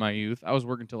doing in my youth, I was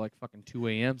working till like fucking 2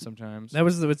 a.m. sometimes. That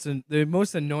was the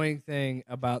most annoying thing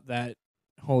about that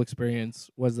whole experience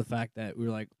was the fact that we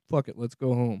were like, "Fuck it, let's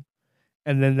go home,"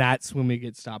 and then that's when we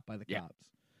get stopped by the Yeah. cops.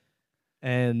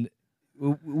 And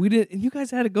we didn't. And you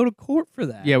guys had to go to court for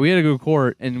that. Yeah, we had to go to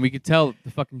court, and we could tell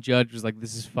the fucking judge was like,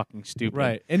 "This is fucking stupid."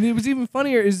 right. And it was even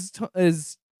funnier is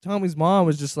Tommy's mom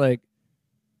was just like,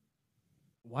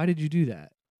 "Why did you do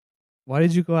that? Why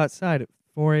did you go outside at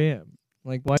 4 a.m.?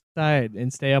 Like, why outside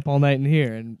and stay up all night in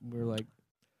here?" And we were like,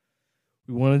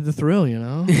 "We wanted the thrill, you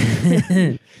know."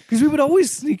 Because we would always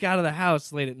sneak out of the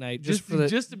house late at night just for the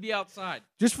just to be outside.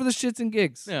 shits and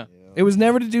gigs. Yeah. It was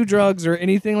never to do drugs or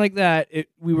anything like that.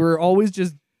 We were always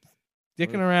just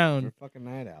dicking We're around. fucking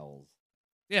night owls.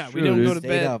 Yeah, we True, don't dude. go to Stayed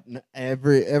bed. up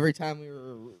every time we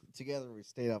were together. We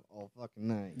stayed up all fucking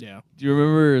night. Yeah. Do you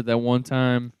remember that one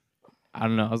time? I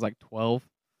don't know. I was like 12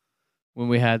 when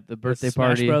we had the birthday Smash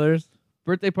party. Brothers.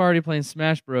 Birthday party playing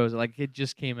Smash Bros. Like it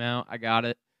just came out. I got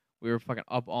it. We were fucking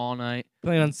up all night.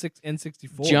 Playing on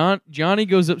N64. Johnny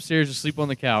goes upstairs to sleep on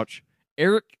the couch.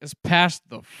 Eric is passed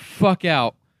the fuck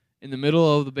out in the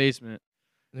middle of the basement,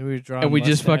 And we, were and we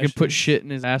just fucking put mustaches. shit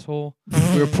in his asshole.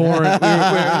 We were pouring, we were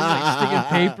like sticking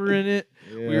paper in it.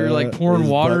 We were like pouring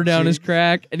water down his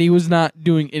crack, and he was not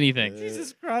doing anything.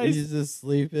 Jesus Christ. He's just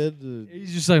sleeping.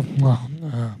 He's just like,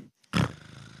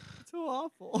 so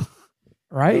awful.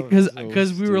 right? That was so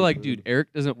Because we were like, stupid. dude,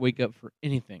 Eric doesn't wake up for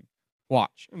anything.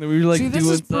 Watch, and then we were like, See, this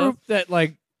doing is stuff. proof that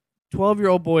like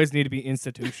 12-year-old boys need to be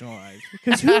institutionalized.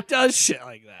 Because who does shit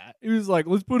like that? He was like,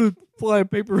 let's put a flying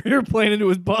paper airplane into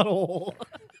his butthole.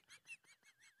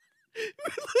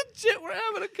 Legit, we're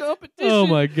having a competition. Oh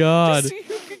my god, To see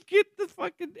who can get the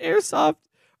fucking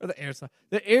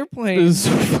the airplane this is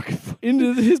so fucking funny.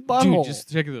 into his butthole. Dude,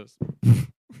 just check those.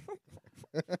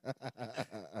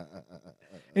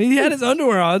 And he had his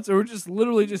underwear on, so we're just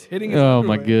literally just hitting his Oh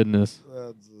my underwear. goodness,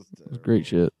 That's just it was great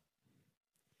shit.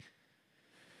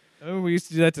 Oh, we used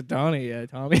to do that to Donnie,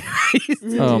 Tommy. He used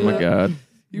to Oh do my that. god,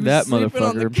 He was that sleeping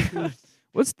on the motherfucker.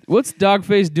 couch. What's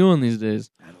Dogface doing these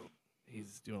days?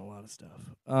 He's doing a lot of stuff.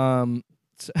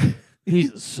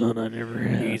 He's the son I never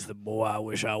had. He's the boy I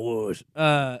wish I was.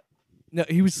 No,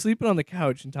 he was sleeping on the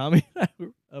couch, and Tommy and I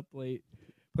were up late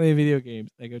playing video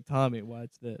games. I go, Tommy,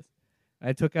 watch this.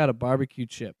 I took out a barbecue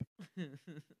chip, and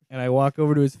I walk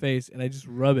over to his face, and I just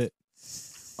rub it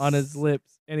on his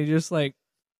lips, and he just like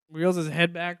reels his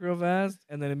head back real fast,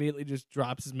 and then immediately just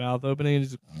drops his mouth open, and he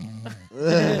just,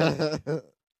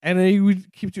 and then he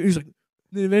would keep doing. He's like,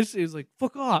 then eventually he was like,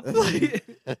 "Fuck off!" Remember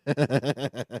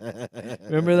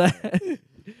that?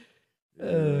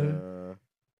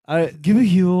 Give a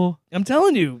heel. I'm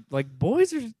telling you, like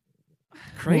boys are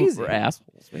crazy. We're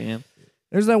assholes, man.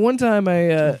 There's that one time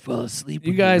I Fall asleep.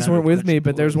 you guys weren't with me,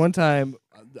 but there's one time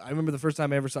I remember the first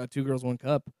time I ever saw Two Girls One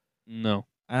Cup, No,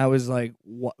 and I was like,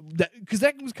 "What?" Because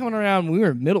that was coming around when we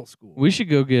were in middle school. we should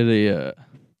go get a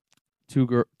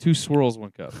two swirls,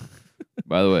 one cup.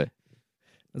 By the way,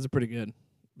 That's a pretty good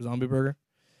zombie burger.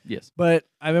 yes. But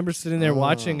I remember sitting there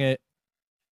watching it,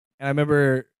 and I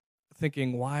remember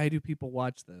thinking, "Why do people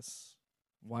watch this?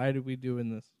 Why do we doing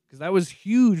this?" Because that was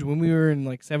huge when we were in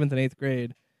like 7th and 8th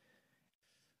grade.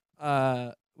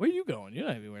 Where are you going? You don't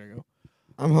have anywhere to go.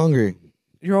 I'm hungry.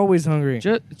 You're always hungry.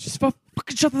 Just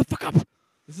fucking shut the fuck up.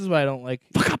 This is why I don't like.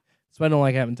 Fuck up. That's why I don't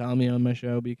like having Tommy on my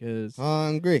show because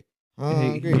Hungry.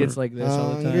 he gets like this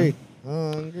all the time.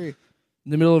 Hungry. In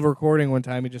the middle of recording one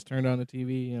time, he just turned on the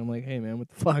TV, and I'm like, "Hey, man, what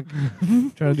the fuck?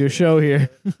 Trying to do a show here."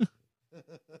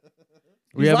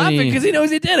 We He's have laughing any- because he knows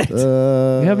he did it. Do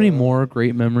you have any more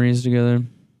great memories together?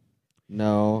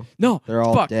 No. No. They're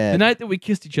all fuck. dead. The night that we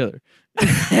kissed each other.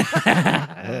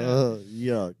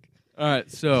 Yuck. All right,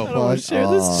 so I don't want to Fuck share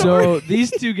this off. story. so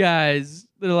these two guys,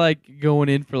 they're like going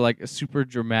in for like a super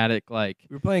dramatic like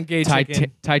We were playing gay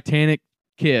chicken. Titanic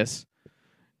kiss,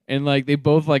 and like they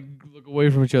both like look away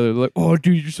from each other. They're like, "Oh,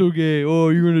 dude, you're so gay. Oh,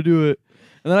 you're gonna do it."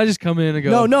 And then I just come in and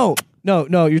go, No.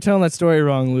 You're telling that story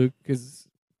wrong, Luke, because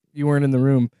you weren't in the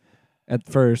room at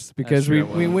first. Because true, I we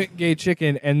wasn't. went gay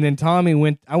chicken, and then Tommy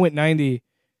went. I went 90,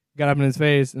 got up in his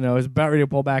face, and I was about ready to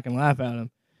pull back and laugh at him,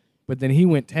 but then he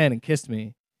went 10 and kissed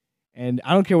me. And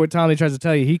I don't care what Tommy tries to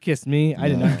tell you, he kissed me. I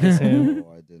did not kiss him.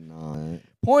 No, I did not.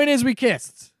 Point is, we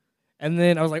kissed. And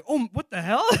then I was like, oh, what the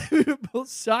hell? We were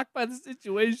both shocked by the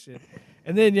situation.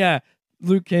 And then, yeah,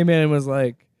 Luke came in and was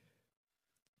like,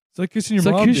 it's like kissing your "It's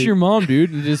mom. like kiss dude." your mom,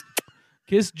 dude," and just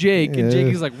kiss Jake, and Jake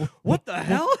Yeah. is like, What the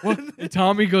hell? And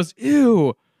Tommy goes,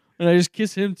 "Ew," and I just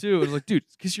kiss him too. I was like, "Dude,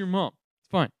 kiss your mom. It's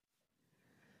fine."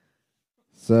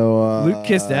 So Luke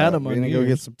kissed Adam we're on gonna New go get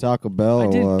Year's. some Taco Bell. I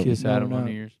did kiss no, Adam on no.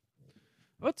 New Year's.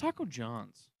 How about Taco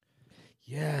John's?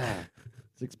 Yeah.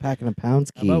 6-pack and a pound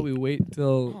How ski. about we wait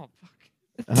till... Oh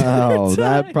fuck. Oh,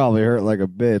 that time? probably hurt like a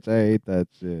bitch. I hate that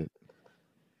shit.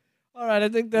 All right, I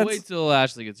think that's... Wait till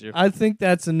Ashley gets here. I think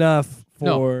that's enough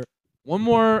No. for... One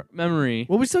more memory.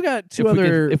 Well, we still got two if we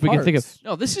other can, if we can think of. parts.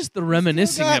 No, this is the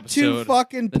reminiscing Got episode. two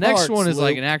fucking The next parts, one is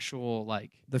like Luke. an actual like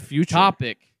The future.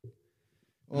 topic.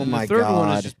 Oh And my the third god.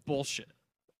 one is just bullshit.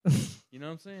 You know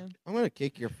what I'm saying? I'm gonna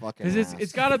kick your fucking Because ass.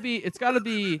 it's gotta be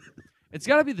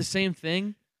the same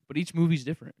thing, but each movie's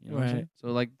different. You know what I'm Right. saying? So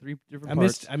like three different I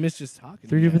parts, missed just talking. to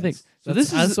three you different guys. things. So That's-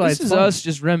 this that's is why this it's is fun. us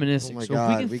just Oh reminiscing. my so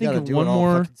god, if we can think gotta of do one it all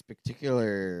more, fucking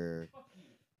spectacular.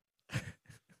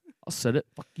 I'll set it.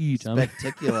 Fuck you, Tommy.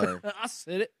 Spectacular. I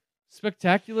said it.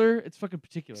 Spectacular. It's fucking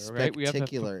particular, right? We have to have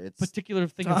Spectacular. It's particular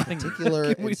thing of thing.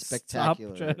 particular Can we and stop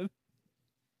spectacular. trying to-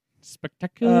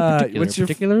 Spectacular. Particular. what's your-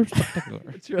 particular. Spectacular.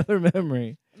 What's your other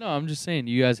memory? No, I'm just saying.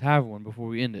 You guys have one before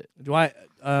we end it. Do I?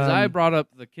 Because I brought up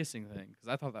the kissing thing because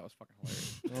I thought that was fucking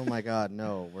hilarious. Oh my god,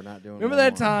 no, we're not doing remember one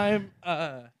that more. time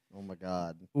Oh my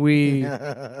god. we? In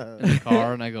the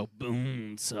car, and I go,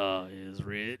 "Boom, saw is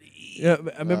ready." Yeah,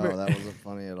 I remember. No, that wasn't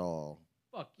funny at all.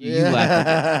 Fuck you. You laughed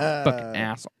at your fucking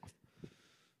ass off.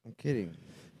 I'm kidding.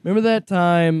 Remember that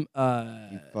time?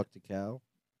 You fucked a cow?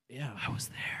 Yeah, I was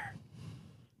there.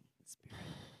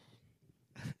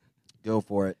 Go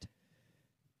for it.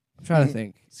 I'm trying to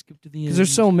think Skip to the end. because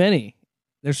there's so many.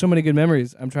 There's so many good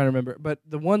memories. I'm trying to remember, but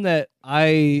the one that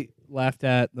I laughed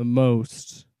at the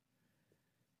most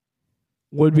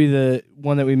would be the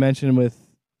one that we mentioned with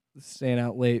staying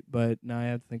out late. But now I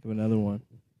have to think of another one.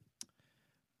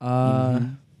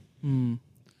 Mhm.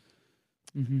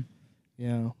 Hmm.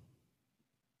 Yeah.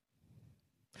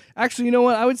 Actually, you know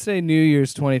what? I would say New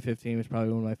Year's 2015 was probably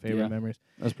one of my favorite Yeah. memories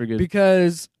That's pretty good.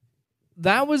 because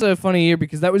that was a funny year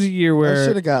because that was a year I where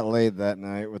should have got laid that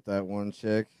night with that one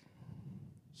chick.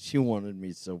 She wanted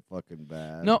me so fucking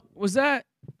bad. No, was that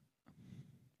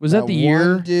That the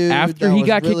year one dude after that he was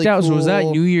got really kicked out? So was that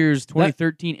cool. New Year's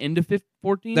 2013 into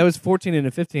 14? that was 14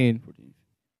 into 15.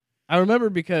 I remember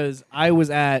because I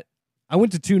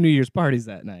went to 2 New Year's parties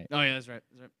that night. Oh yeah, that's right.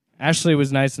 That's right. Ashley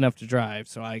was nice enough to drive,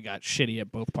 so I got shitty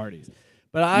at both parties.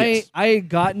 But Yes. I had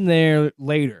gotten there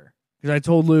later because I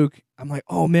told Luke, I'm like,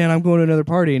 oh man, I'm going to another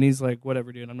party, and he's like,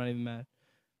 whatever, dude, I'm not even mad.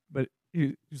 But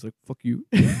he's like, fuck you.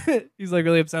 He's like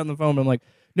really upset on the phone. But I'm like,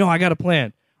 no, I got a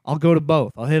plan. I'll go to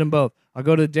both. I'll hit them both. I'll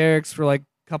go to Derek's for like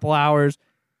a couple hours,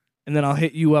 and then I'll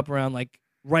hit you up around like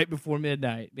right before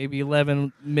midnight, maybe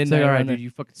 11 It's midnight. like, all right, around there. dude, you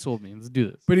fucking sold me. Let's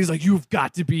do this. But he's like, you've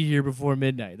got to be here before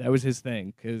midnight. That was his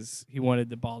thing because he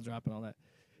wanted the ball drop and all that.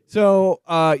 So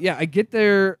yeah, I get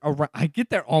there. I get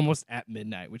there almost at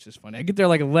midnight, which is funny. I get there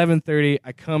like 11:30.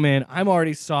 I come in. I'm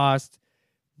already sauced.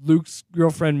 Luke's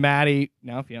girlfriend Maddie,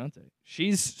 now fiance, she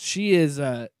is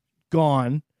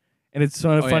gone, and it's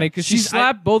sort of funny because she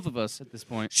slapped both of us at this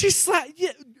point. she slapped.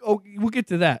 Yeah. Oh, we'll get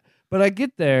to that. But I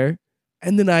get there,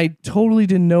 and then I totally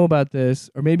didn't know about this,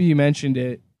 or maybe you mentioned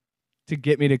it to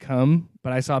get me to come.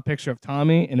 But I saw a picture of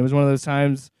Tommy, and it was one of those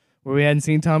times where we hadn't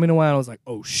seen Tommy in a while. And I was like,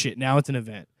 oh shit, now it's an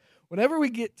event. Whenever we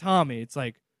get Tommy, it's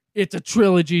like it's a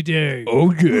trilogy day.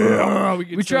 Oh yeah,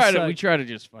 We try to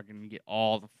just fucking get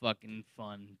all the fucking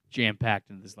fun jam packed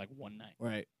into this like one night.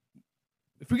 right.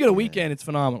 If we get a weekend, it's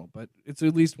phenomenal. But it's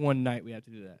at least one night we have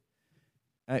to do that.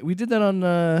 We did that on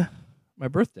my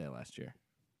birthday last year.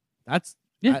 That's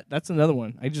that's another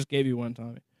one. I just gave you one,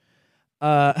 Tommy.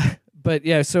 But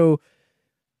yeah, so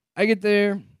I get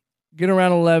there, get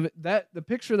around 11. The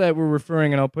picture that we're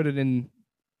referring, and I'll put it in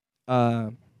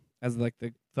as like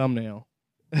the thumbnail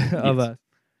of us.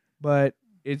 But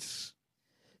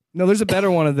there's a better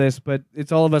one of this, but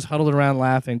it's all of us huddled around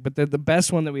laughing. But the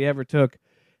best one that we ever took,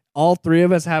 all three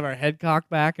of us have our head cocked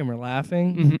back and we're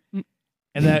laughing. Mm-hmm.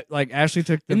 And that like Ashley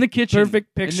took in the kitchen,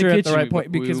 perfect picture at the right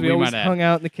point because we always might hung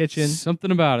out in the kitchen. Something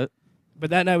about it. But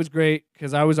that night was great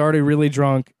because I was already really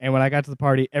drunk, and when I got to the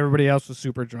party, everybody else was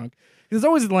super drunk. It's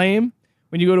always lame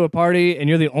when you go to a party and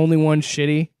you're the only one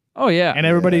shitty, Oh yeah. and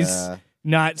everybody's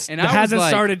And I was hasn't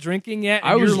like- started drinking yet.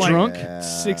 I and was you're like drunk.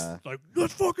 like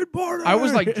let's fucking party. I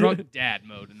was like drunk dad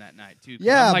mode in that night too. 'cause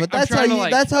Yeah, I'm like, but that's I'm how trying you to,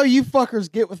 like, that's how you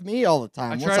fuckers get with me all the time.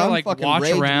 I Once try to, I'm like, fucking watch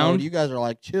rage around. mode, you guys are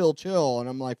like chill, and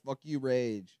I'm like fuck you,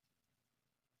 rage.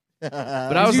 But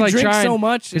I was you like drink trying so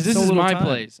much because in this so is little my time.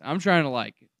 place. I'm trying to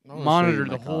like I wanna show monitor you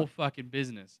the my whole cock. fucking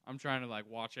business. I'm trying to like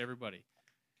watch everybody,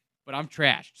 but I'm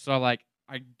trashed. So I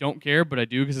don't care, but I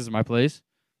do because this is my place.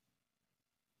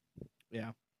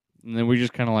 Yeah. And then we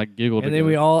just kind of like giggled. And then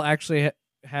we together. all actually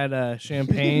had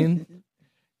champagne,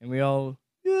 and we all.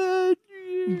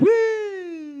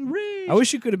 I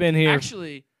wish you could have been here.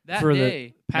 Actually that for the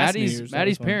day, past New Year's, that was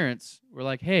Maddie's fun. parents were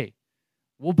like, "Hey,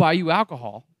 we'll buy you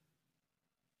alcohol.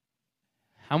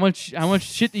 How much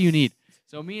shit do you need?"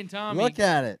 So me and Tommy, Look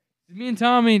at it.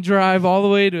 drive all the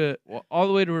way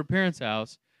to her parents'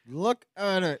 house. Look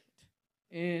at it.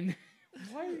 And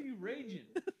why are you raging?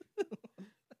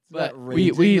 Not But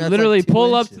raging, we that's literally like 2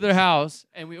 pull up to inches. their house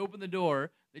and we open the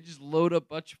door. They just load up a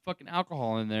bunch of fucking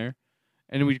alcohol in there.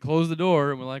 And we close the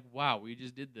door and we're like, wow, we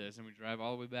just did this. And we drive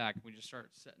all the way back and we just start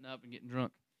setting up and getting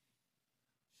drunk.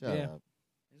 Shut Yeah. up.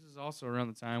 This is also around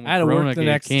the time when I had to Corona work the gave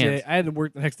next cans. day. I had to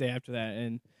work the next day after that,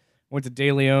 and went to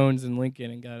De Leon's in Lincoln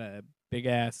and got a big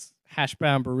ass hash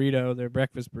brown burrito, their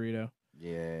breakfast burrito.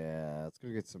 Yeah, let's go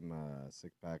get some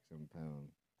 6 packs and a pound.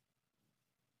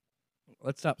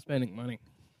 Let's stop spending money.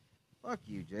 Fuck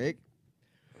you, Jake.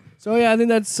 So yeah, I think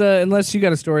that's unless you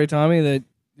got a story, Tommy, that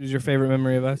is your favorite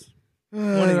memory of us. I of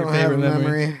your don't have favorite a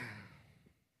memories. memory.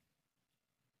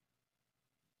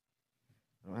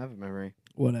 I don't have a memory.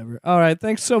 Whatever. All right,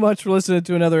 thanks so much for listening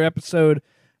to another episode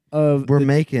of We're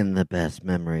making the best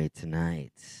memory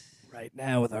tonight. Right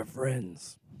Now with our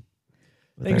friends.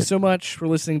 Thank you so much for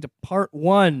listening to part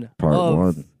one.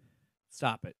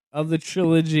 Stop it. Of the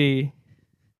trilogy.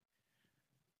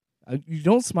 You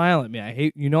don't smile at me. I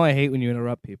hate when you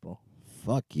interrupt people.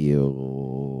 Fuck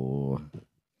you.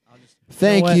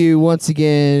 Thank Thank you once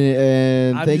again,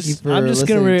 and I'm thank just- you for I'm just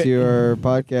gonna listening to our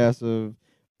podcast of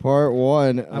part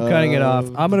 1. I'm cutting it off.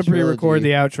 I'm going to pre-record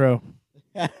the outro.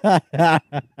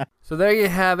 So there you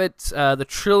have it, the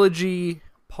trilogy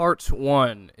part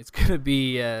 1. It's going to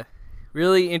be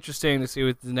really interesting to see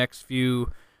what the next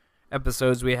few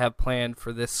episodes we have planned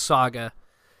for this saga.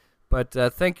 But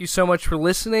thank you so much for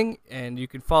listening, and you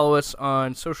can follow us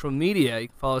on social media. You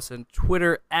can follow us on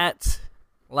Twitter at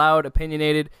Loud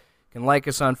Opinionated. You can like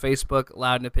us on Facebook,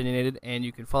 Loud and Opinionated, and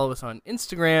you can follow us on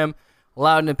Instagram,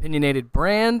 Loud and Opinionated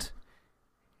Brand.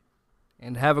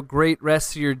 And have a great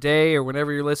rest of your day or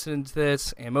whenever you're listening to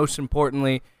this. And most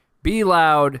importantly, be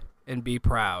loud and be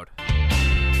proud.